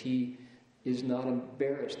because he is not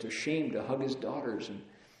embarrassed or ashamed to hug his daughters. And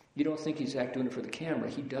you don't think he's doing it for the camera.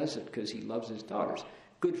 He does it because he loves his daughters.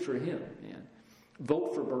 Good for him, man.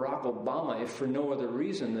 Vote for Barack Obama if for no other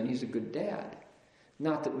reason than he's a good dad.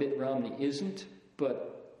 Not that Mitt Romney isn't,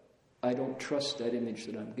 but I don't trust that image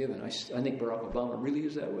that I'm given. I think Barack Obama really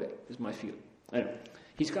is that way, is my feeling. I don't know.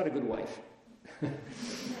 He's got a good wife.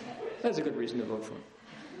 That's a good reason to vote for him.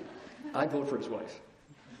 I'd vote for his wife,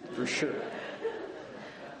 for sure.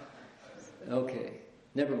 Okay,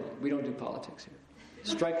 never mind. We don't do politics here.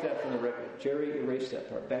 Strike that from the record. Jerry, erase that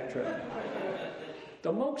part. Backtrack.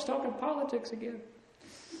 The monk's talking politics again.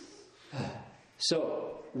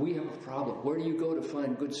 So, we have a problem. Where do you go to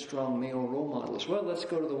find good, strong male role models? Well, let's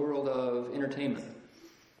go to the world of entertainment.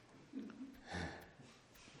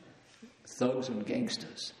 Thugs and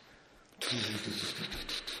gangsters.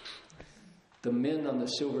 The men on the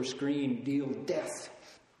silver screen deal death.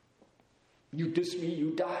 You diss me,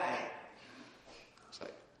 you die. It's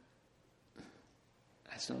like,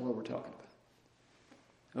 that's not what we're talking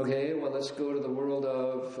about. Okay, well, let's go to the world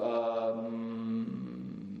of,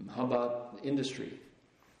 how about industry?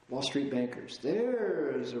 Wall Street bankers.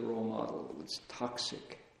 There's a role model that's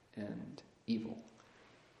toxic and evil.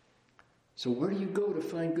 So where do you go to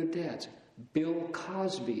find good dads? Bill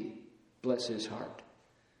Cosby, bless his heart.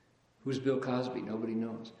 Who's Bill Cosby? Nobody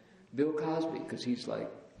knows. Bill Cosby, because he's like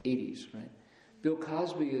 80s, right? Bill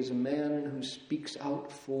Cosby is a man who speaks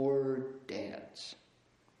out for dads.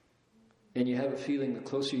 And you have a feeling the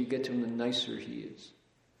closer you get to him, the nicer he is.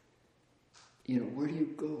 Where do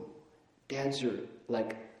you go? Dads are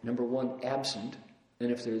like number one, absent,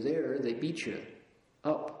 and if they're there, they beat you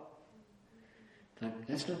up. Like,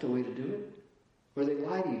 that's not the way to do it. Or they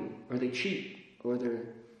lie to you, or they cheat, or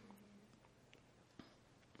they're,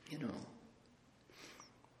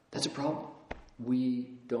 that's a problem.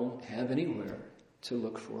 We don't have anywhere to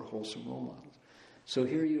look for wholesome role models. So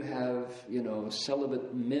here you have,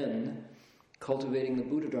 celibate men cultivating the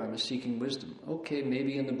Buddha Dharma, seeking wisdom. Okay,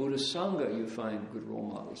 maybe in the Buddhist Sangha you find good role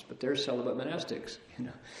models, but they're celibate monastics,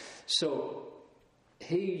 So,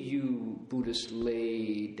 hey, you Buddhist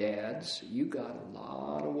lay dads, you got a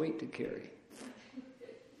lot of weight to carry.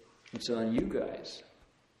 It's on you guys.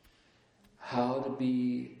 How to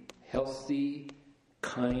be healthy,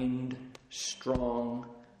 kind, strong,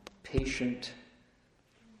 patient,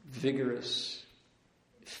 vigorous,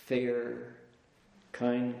 fair,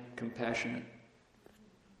 kind, compassionate,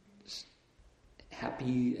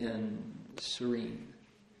 happy and serene.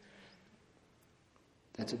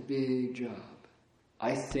 That's a big job.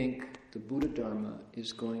 I think the Buddha Dharma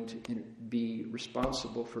is going to be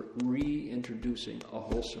responsible for reintroducing a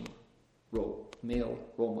wholesome male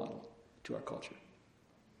role model to our culture.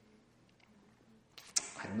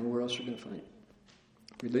 I don't know where else you're going to find it.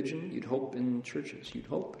 Religion, you'd hope in churches. You'd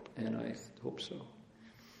hope, and I hope so.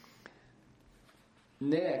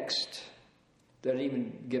 Next, I didn't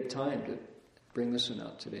even give time to bring this one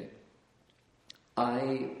out today.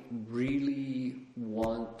 I really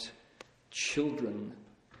want children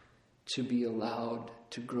to be allowed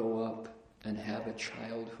to grow up and have a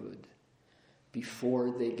childhood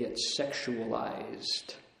before they get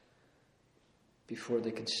sexualized, before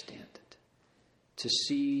they can stand it. To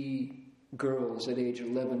see girls at age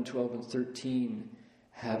 11, 12, and 13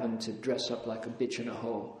 having to dress up like a bitch in a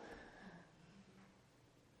hoe.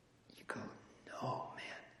 You go, no,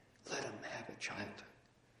 man, let them have a childhood.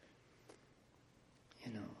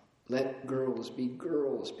 Let girls be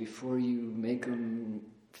girls before you make them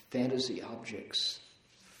fantasy objects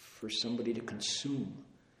for somebody to consume.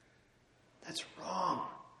 That's wrong.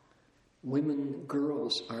 Women,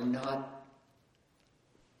 girls are not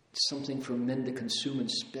something for men to consume and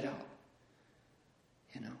spit out.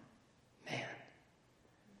 Man,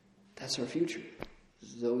 that's our future.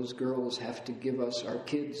 Those girls have to give us our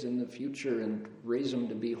kids in the future and raise them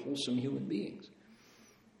to be wholesome human beings.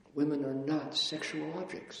 Women are not sexual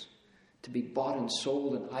objects to be bought and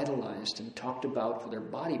sold and idolized and talked about for their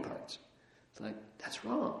body parts. It's like, that's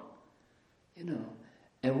wrong.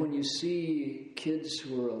 And when you see kids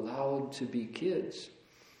who are allowed to be kids,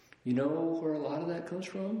 where a lot of that comes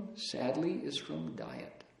from? Sadly, is from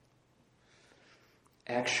diet.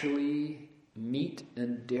 Actually, meat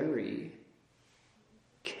and dairy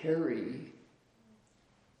carry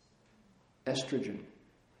estrogen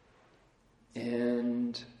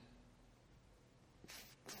and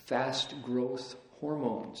fast growth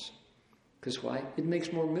hormones. Because why? It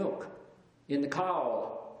makes more milk in the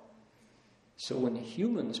cow. So when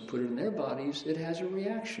humans put it in their bodies, it has a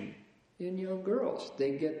reaction in young girls.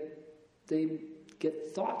 They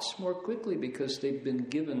get thoughts more quickly because they've been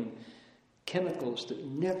given chemicals that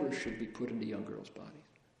never should be put into young girls' bodies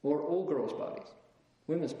or old girls' bodies,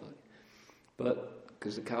 women's bodies. But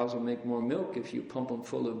because the cows will make more milk if you pump them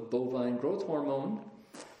full of bovine growth hormone,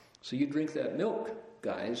 so you drink that milk,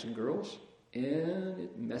 guys and girls, and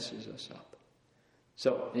it messes us up.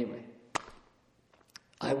 So anyway,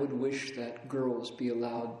 I would wish that girls be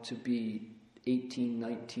allowed to be 18,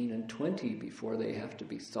 19, and 20 before they have to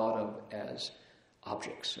be thought of as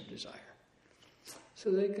objects of desire.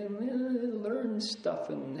 So they can learn stuff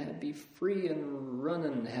and be free and run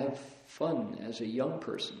and have fun as a young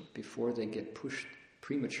person before they get pushed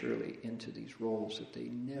prematurely into these roles that they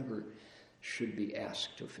never should be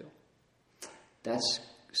asked to fill. That's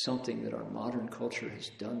something that our modern culture has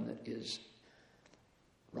done that is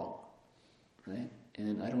wrong, right?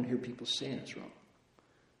 And I don't hear people saying it's wrong.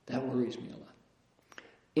 That worries me a lot.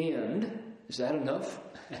 And, is that enough?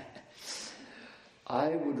 I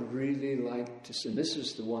would really like to, and this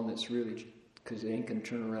is the one that's really, because it ain't going to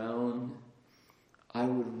turn around, I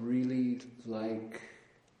would really like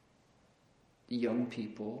young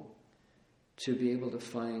people to be able to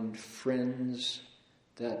find friends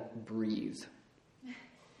that breathe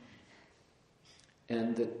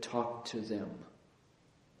and that talk to them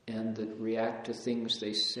and that react to things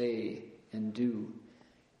they say and do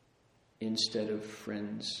instead of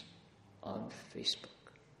friends on Facebook.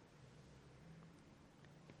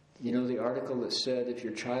 The article that said if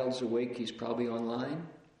your child's awake, he's probably online?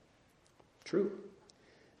 True.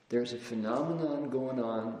 There's a phenomenon going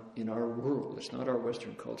on in our world. It's not our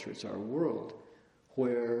Western culture, it's our world,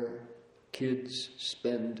 where kids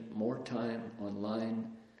spend more time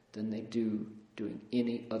online than they do doing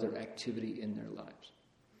any other activity in their lives.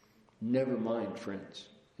 Never mind friends.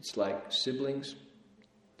 It's like siblings,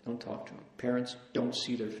 don't talk to them. Parents, don't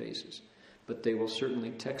see their faces, but they will certainly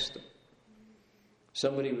text them.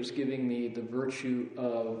 Somebody was giving me the virtue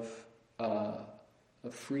of a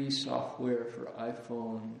free software for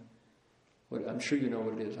iPhone. I'm sure you know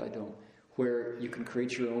what it is, I don't. Where you can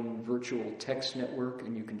create your own virtual text network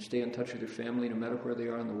and you can stay in touch with your family no matter where they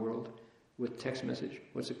are in the world with text message.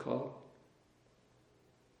 What's it called?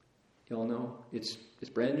 Y'all know? It's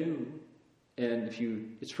brand new, and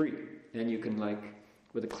it's free, and you can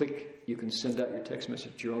with a click you can send out your text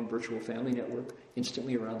message to your own virtual family network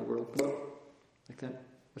instantly around the world. Like that.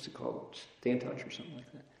 What's it called? Stay in touch or something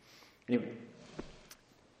like that. Anyway,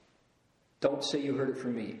 don't say you heard it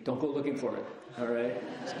from me. Don't go looking for it. All right?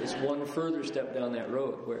 It's one further step down that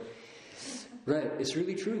road where, right, it's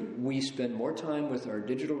really true. We spend more time with our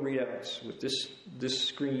digital readouts, with this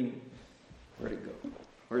screen. Where'd it go?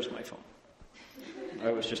 Where's my phone?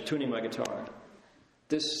 I was just tuning my guitar.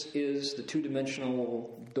 This is the two-dimensional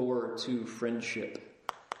door to friendship,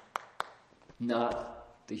 not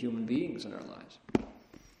the human beings in our lives.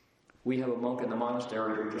 We have a monk in the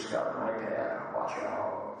monastery who just got an iPad. Watch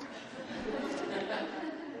out.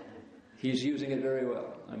 He's using it very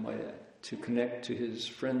well, I might add, to connect to his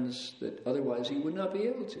friends that otherwise he would not be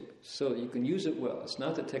able to. So you can use it well. It's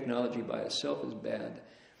not that technology by itself is bad,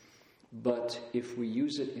 but if we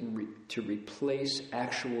use it to replace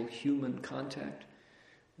actual human contact,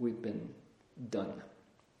 we've been done.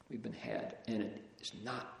 We've been had, and it is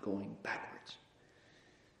not going backwards.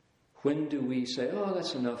 When do we say, oh,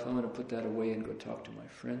 that's enough, I'm going to put that away and go talk to my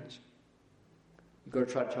friends? You go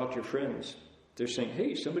to try to talk to your friends. They're saying,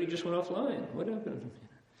 hey, somebody just went offline. What happened?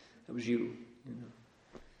 That was you.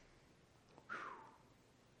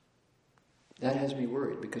 That has me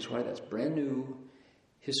worried, because why? That's brand new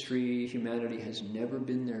history. Humanity has never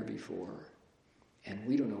been there before, and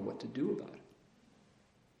we don't know what to do about it.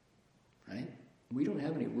 Right? We don't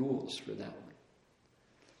have any rules for that one.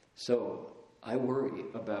 So I worry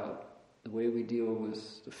about the way we deal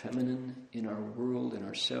with the feminine in our world and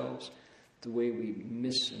ourselves, the way we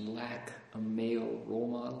miss and lack a male role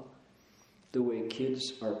model, the way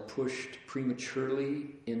kids are pushed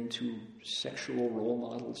prematurely into sexual role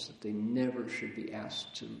models that they never should be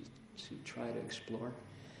asked to try to explore,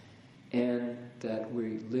 and that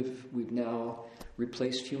we've now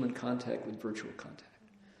replaced human contact with virtual contact.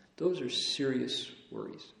 Those are serious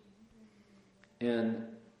worries. And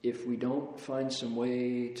if we don't find some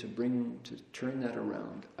way to turn that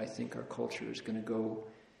around, I think our culture is going to go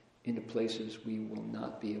into places we will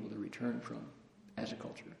not be able to return from as a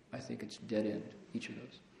culture. I think it's dead end, each of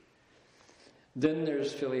those. Then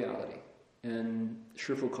there's filiality. And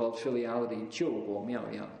Shifu called filiality 救国妙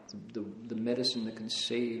药, the medicine that can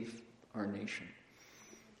save our nation.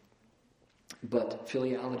 But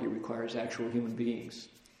filiality requires actual human beings.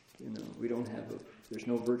 There's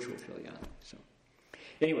no virtual filiality. So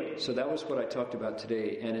anyway, so that was what I talked about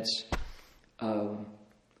today, and it's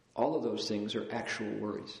all of those things are actual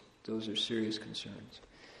worries. Those are serious concerns.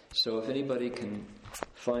 So if anybody can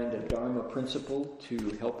find a Dharma principle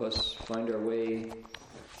to help us find our way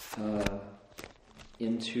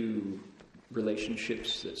into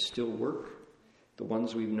relationships that still work, the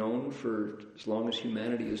ones we've known for as long as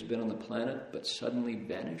humanity has been on the planet but suddenly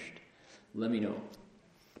vanished, let me know.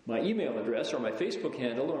 My email address or my Facebook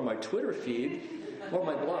handle or my Twitter feed or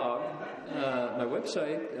my blog, my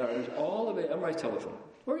website, there's all of it, or my telephone.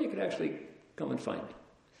 Or you can actually come and find me.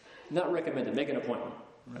 Not recommended. Make an appointment.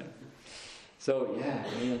 Right? So,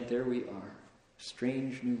 and there we are.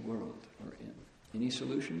 Strange new world we're in. Any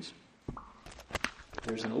solutions?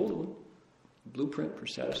 There's an old one. Blueprint for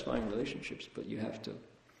satisfying relationships, but you have to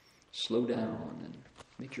slow down and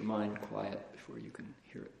make your mind quiet before you can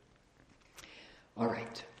hear it. All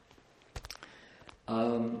right.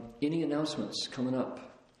 Any announcements coming up?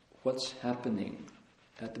 What's happening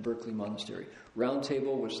at the Berkeley Monastery?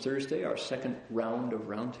 Roundtable was Thursday, our second round of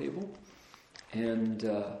Roundtable. And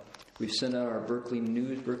we've sent out our Berkeley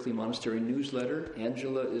Monastery newsletter.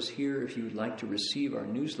 Angela is here if you would like to receive our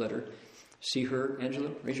newsletter. See her,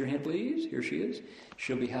 Angela? Raise your hand, please. Here she is.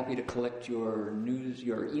 She'll be happy to collect your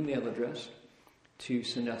email address to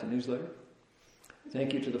send out the newsletter.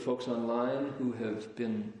 Thank you to the folks online who have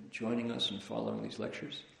been joining us and following these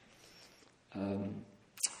lectures.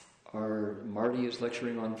 Our Marty is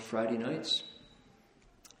lecturing on Friday nights.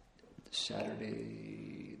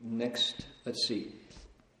 Saturday next. Let's see.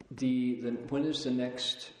 When is the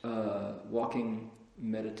next walking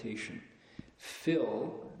meditation?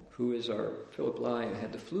 Philip Lai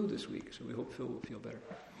had the flu this week, so we hope Phil will feel better.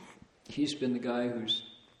 He's been the guy who's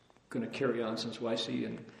going to carry on since YC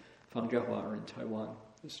and Fang Jiahua are in Taiwan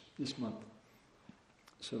this month.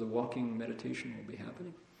 So the walking meditation will be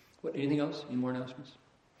happening. What? Anything else? Any more announcements?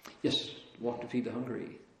 Yes, Walk to Feed the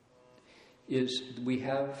Hungry. We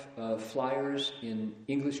have flyers in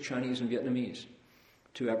English, Chinese, and Vietnamese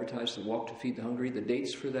to advertise the Walk to Feed the Hungry. The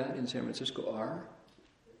dates for that in San Francisco are?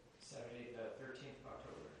 Saturday, the 13th of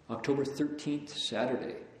October. October 13th,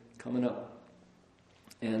 Saturday, coming up.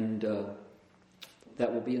 And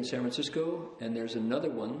that will be in San Francisco, and there's another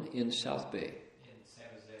one in South Bay. In San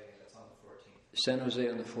Jose, that's on the 14th. San Jose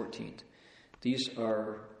on the 14th. These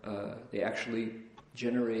are, they actually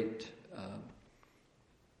generate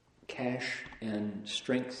cash and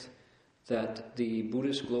strength that the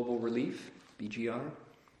Buddhist Global Relief, BGR,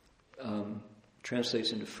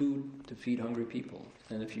 translates into food to feed hungry people.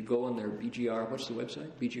 And if you go on their BGR, what's the website?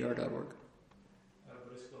 BGR.org?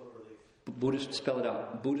 Buddhist Global Relief. Buddhist, spell it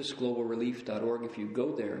out, BuddhistGlobalRelief.org. If you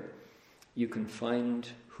go there, you can find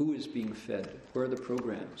who is being fed, where are the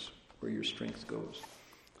programs, where your strength goes.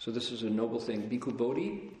 So this is a noble thing. Bhikkhu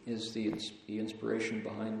Bodhi is the inspiration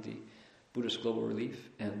behind the Buddhist Global Relief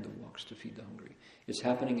and the Walks to Feed the Hungry. It's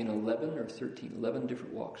happening in 11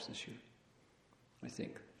 different walks this year, I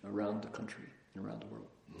think, around the country and around the world.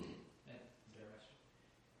 And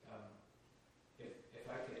if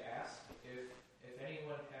I could ask, if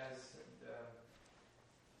anyone has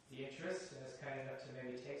the interest and is kind enough to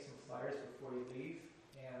maybe take some flyers before you leave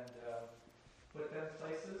and put them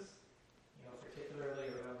places, particularly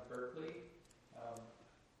around Berkeley.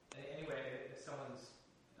 Anyway, if someone's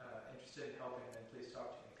interested in helping, then please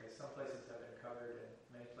talk to me, because some places have been covered and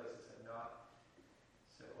many places have not.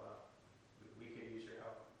 So we could use your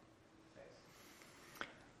help. Thanks.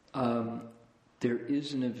 There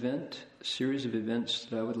is an event, a series of events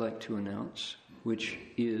that I would like to announce, which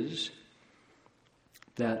is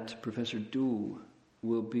that Professor Du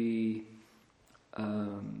will be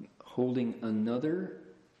holding another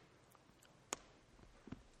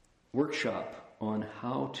workshop on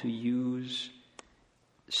how to use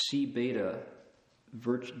C-Beta,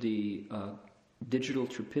 the digital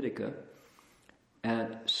Tripitaka,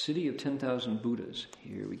 at City of 10,000 Buddhas.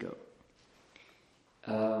 Here we go.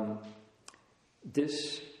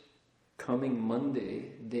 This coming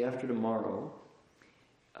Monday, day after tomorrow,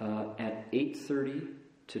 at 8:30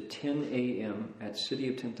 to 10 a.m. at City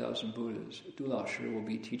of 10,000 Buddhas, Du Lao Shi will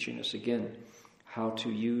be teaching us again how to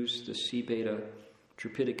use the C-Beta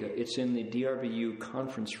Tripitaka. It's in the DRBU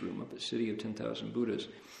conference room up at City of 10,000 Buddhas.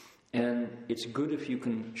 And it's good if you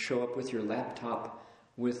can show up with your laptop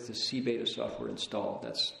with the C-Beta software installed.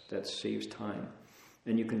 That saves time.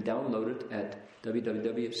 And you can download it at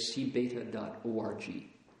www.cbeta.org.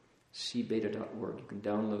 cbeta.org. You can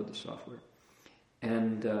download the software.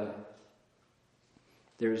 And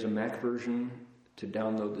there's a Mac version to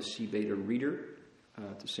download the C-Beta reader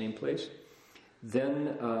at the same place.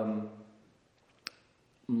 Then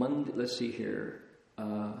Monday, let's see here.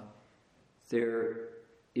 There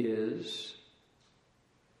is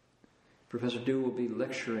Professor Du will be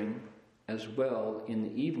lecturing as well in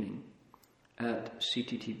the evening at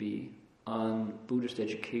CTTB on Buddhist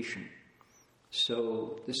education.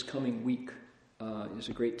 So this coming week is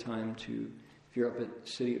a great time to, if you're up at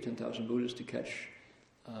City of 10,000 Buddhas, to catch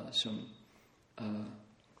some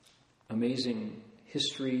amazing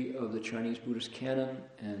history of the Chinese Buddhist canon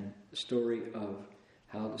and the story of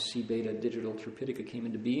how the C-Beta digital Tripitaka came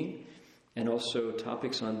into being, and also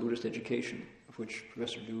topics on Buddhist education, of which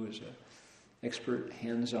Professor Du is an expert,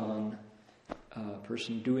 hands-on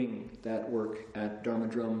person doing that work at Dharma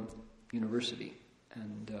Drum University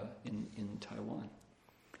and in Taiwan.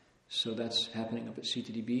 So that's happening up at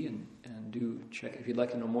CTTB, and do check if you'd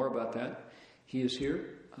like to know more about that. He is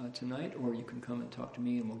here tonight, or you can come and talk to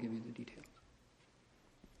me and we'll give you the details.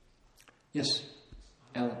 Yes,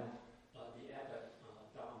 Alan. The abbot,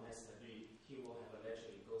 Dharma Master Lee, he will have a lecture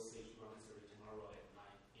in Gold Sage Monastery tomorrow at 9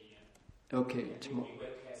 a.m. Okay, tomorrow. He will be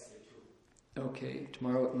webcasted too. Okay,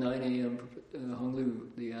 tomorrow at 9 a.m., Hong Lu,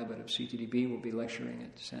 the abbot of CTTB, will be lecturing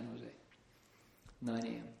at San Jose. 9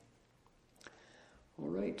 a.m.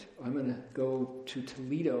 All right, I'm going to go to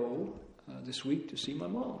Toledo this week to see my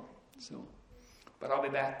mom. But I'll be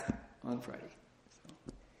back on Friday. So,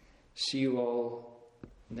 see you all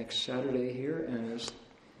next Saturday here. And as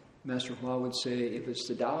Master Hua would say, if it's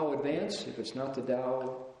the Tao, advance. If it's not the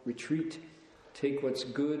Tao, retreat. Take what's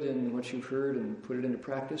good and what you've heard and put it into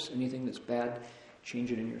practice. Anything that's bad,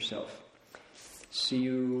 change it in yourself. See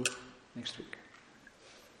you next week.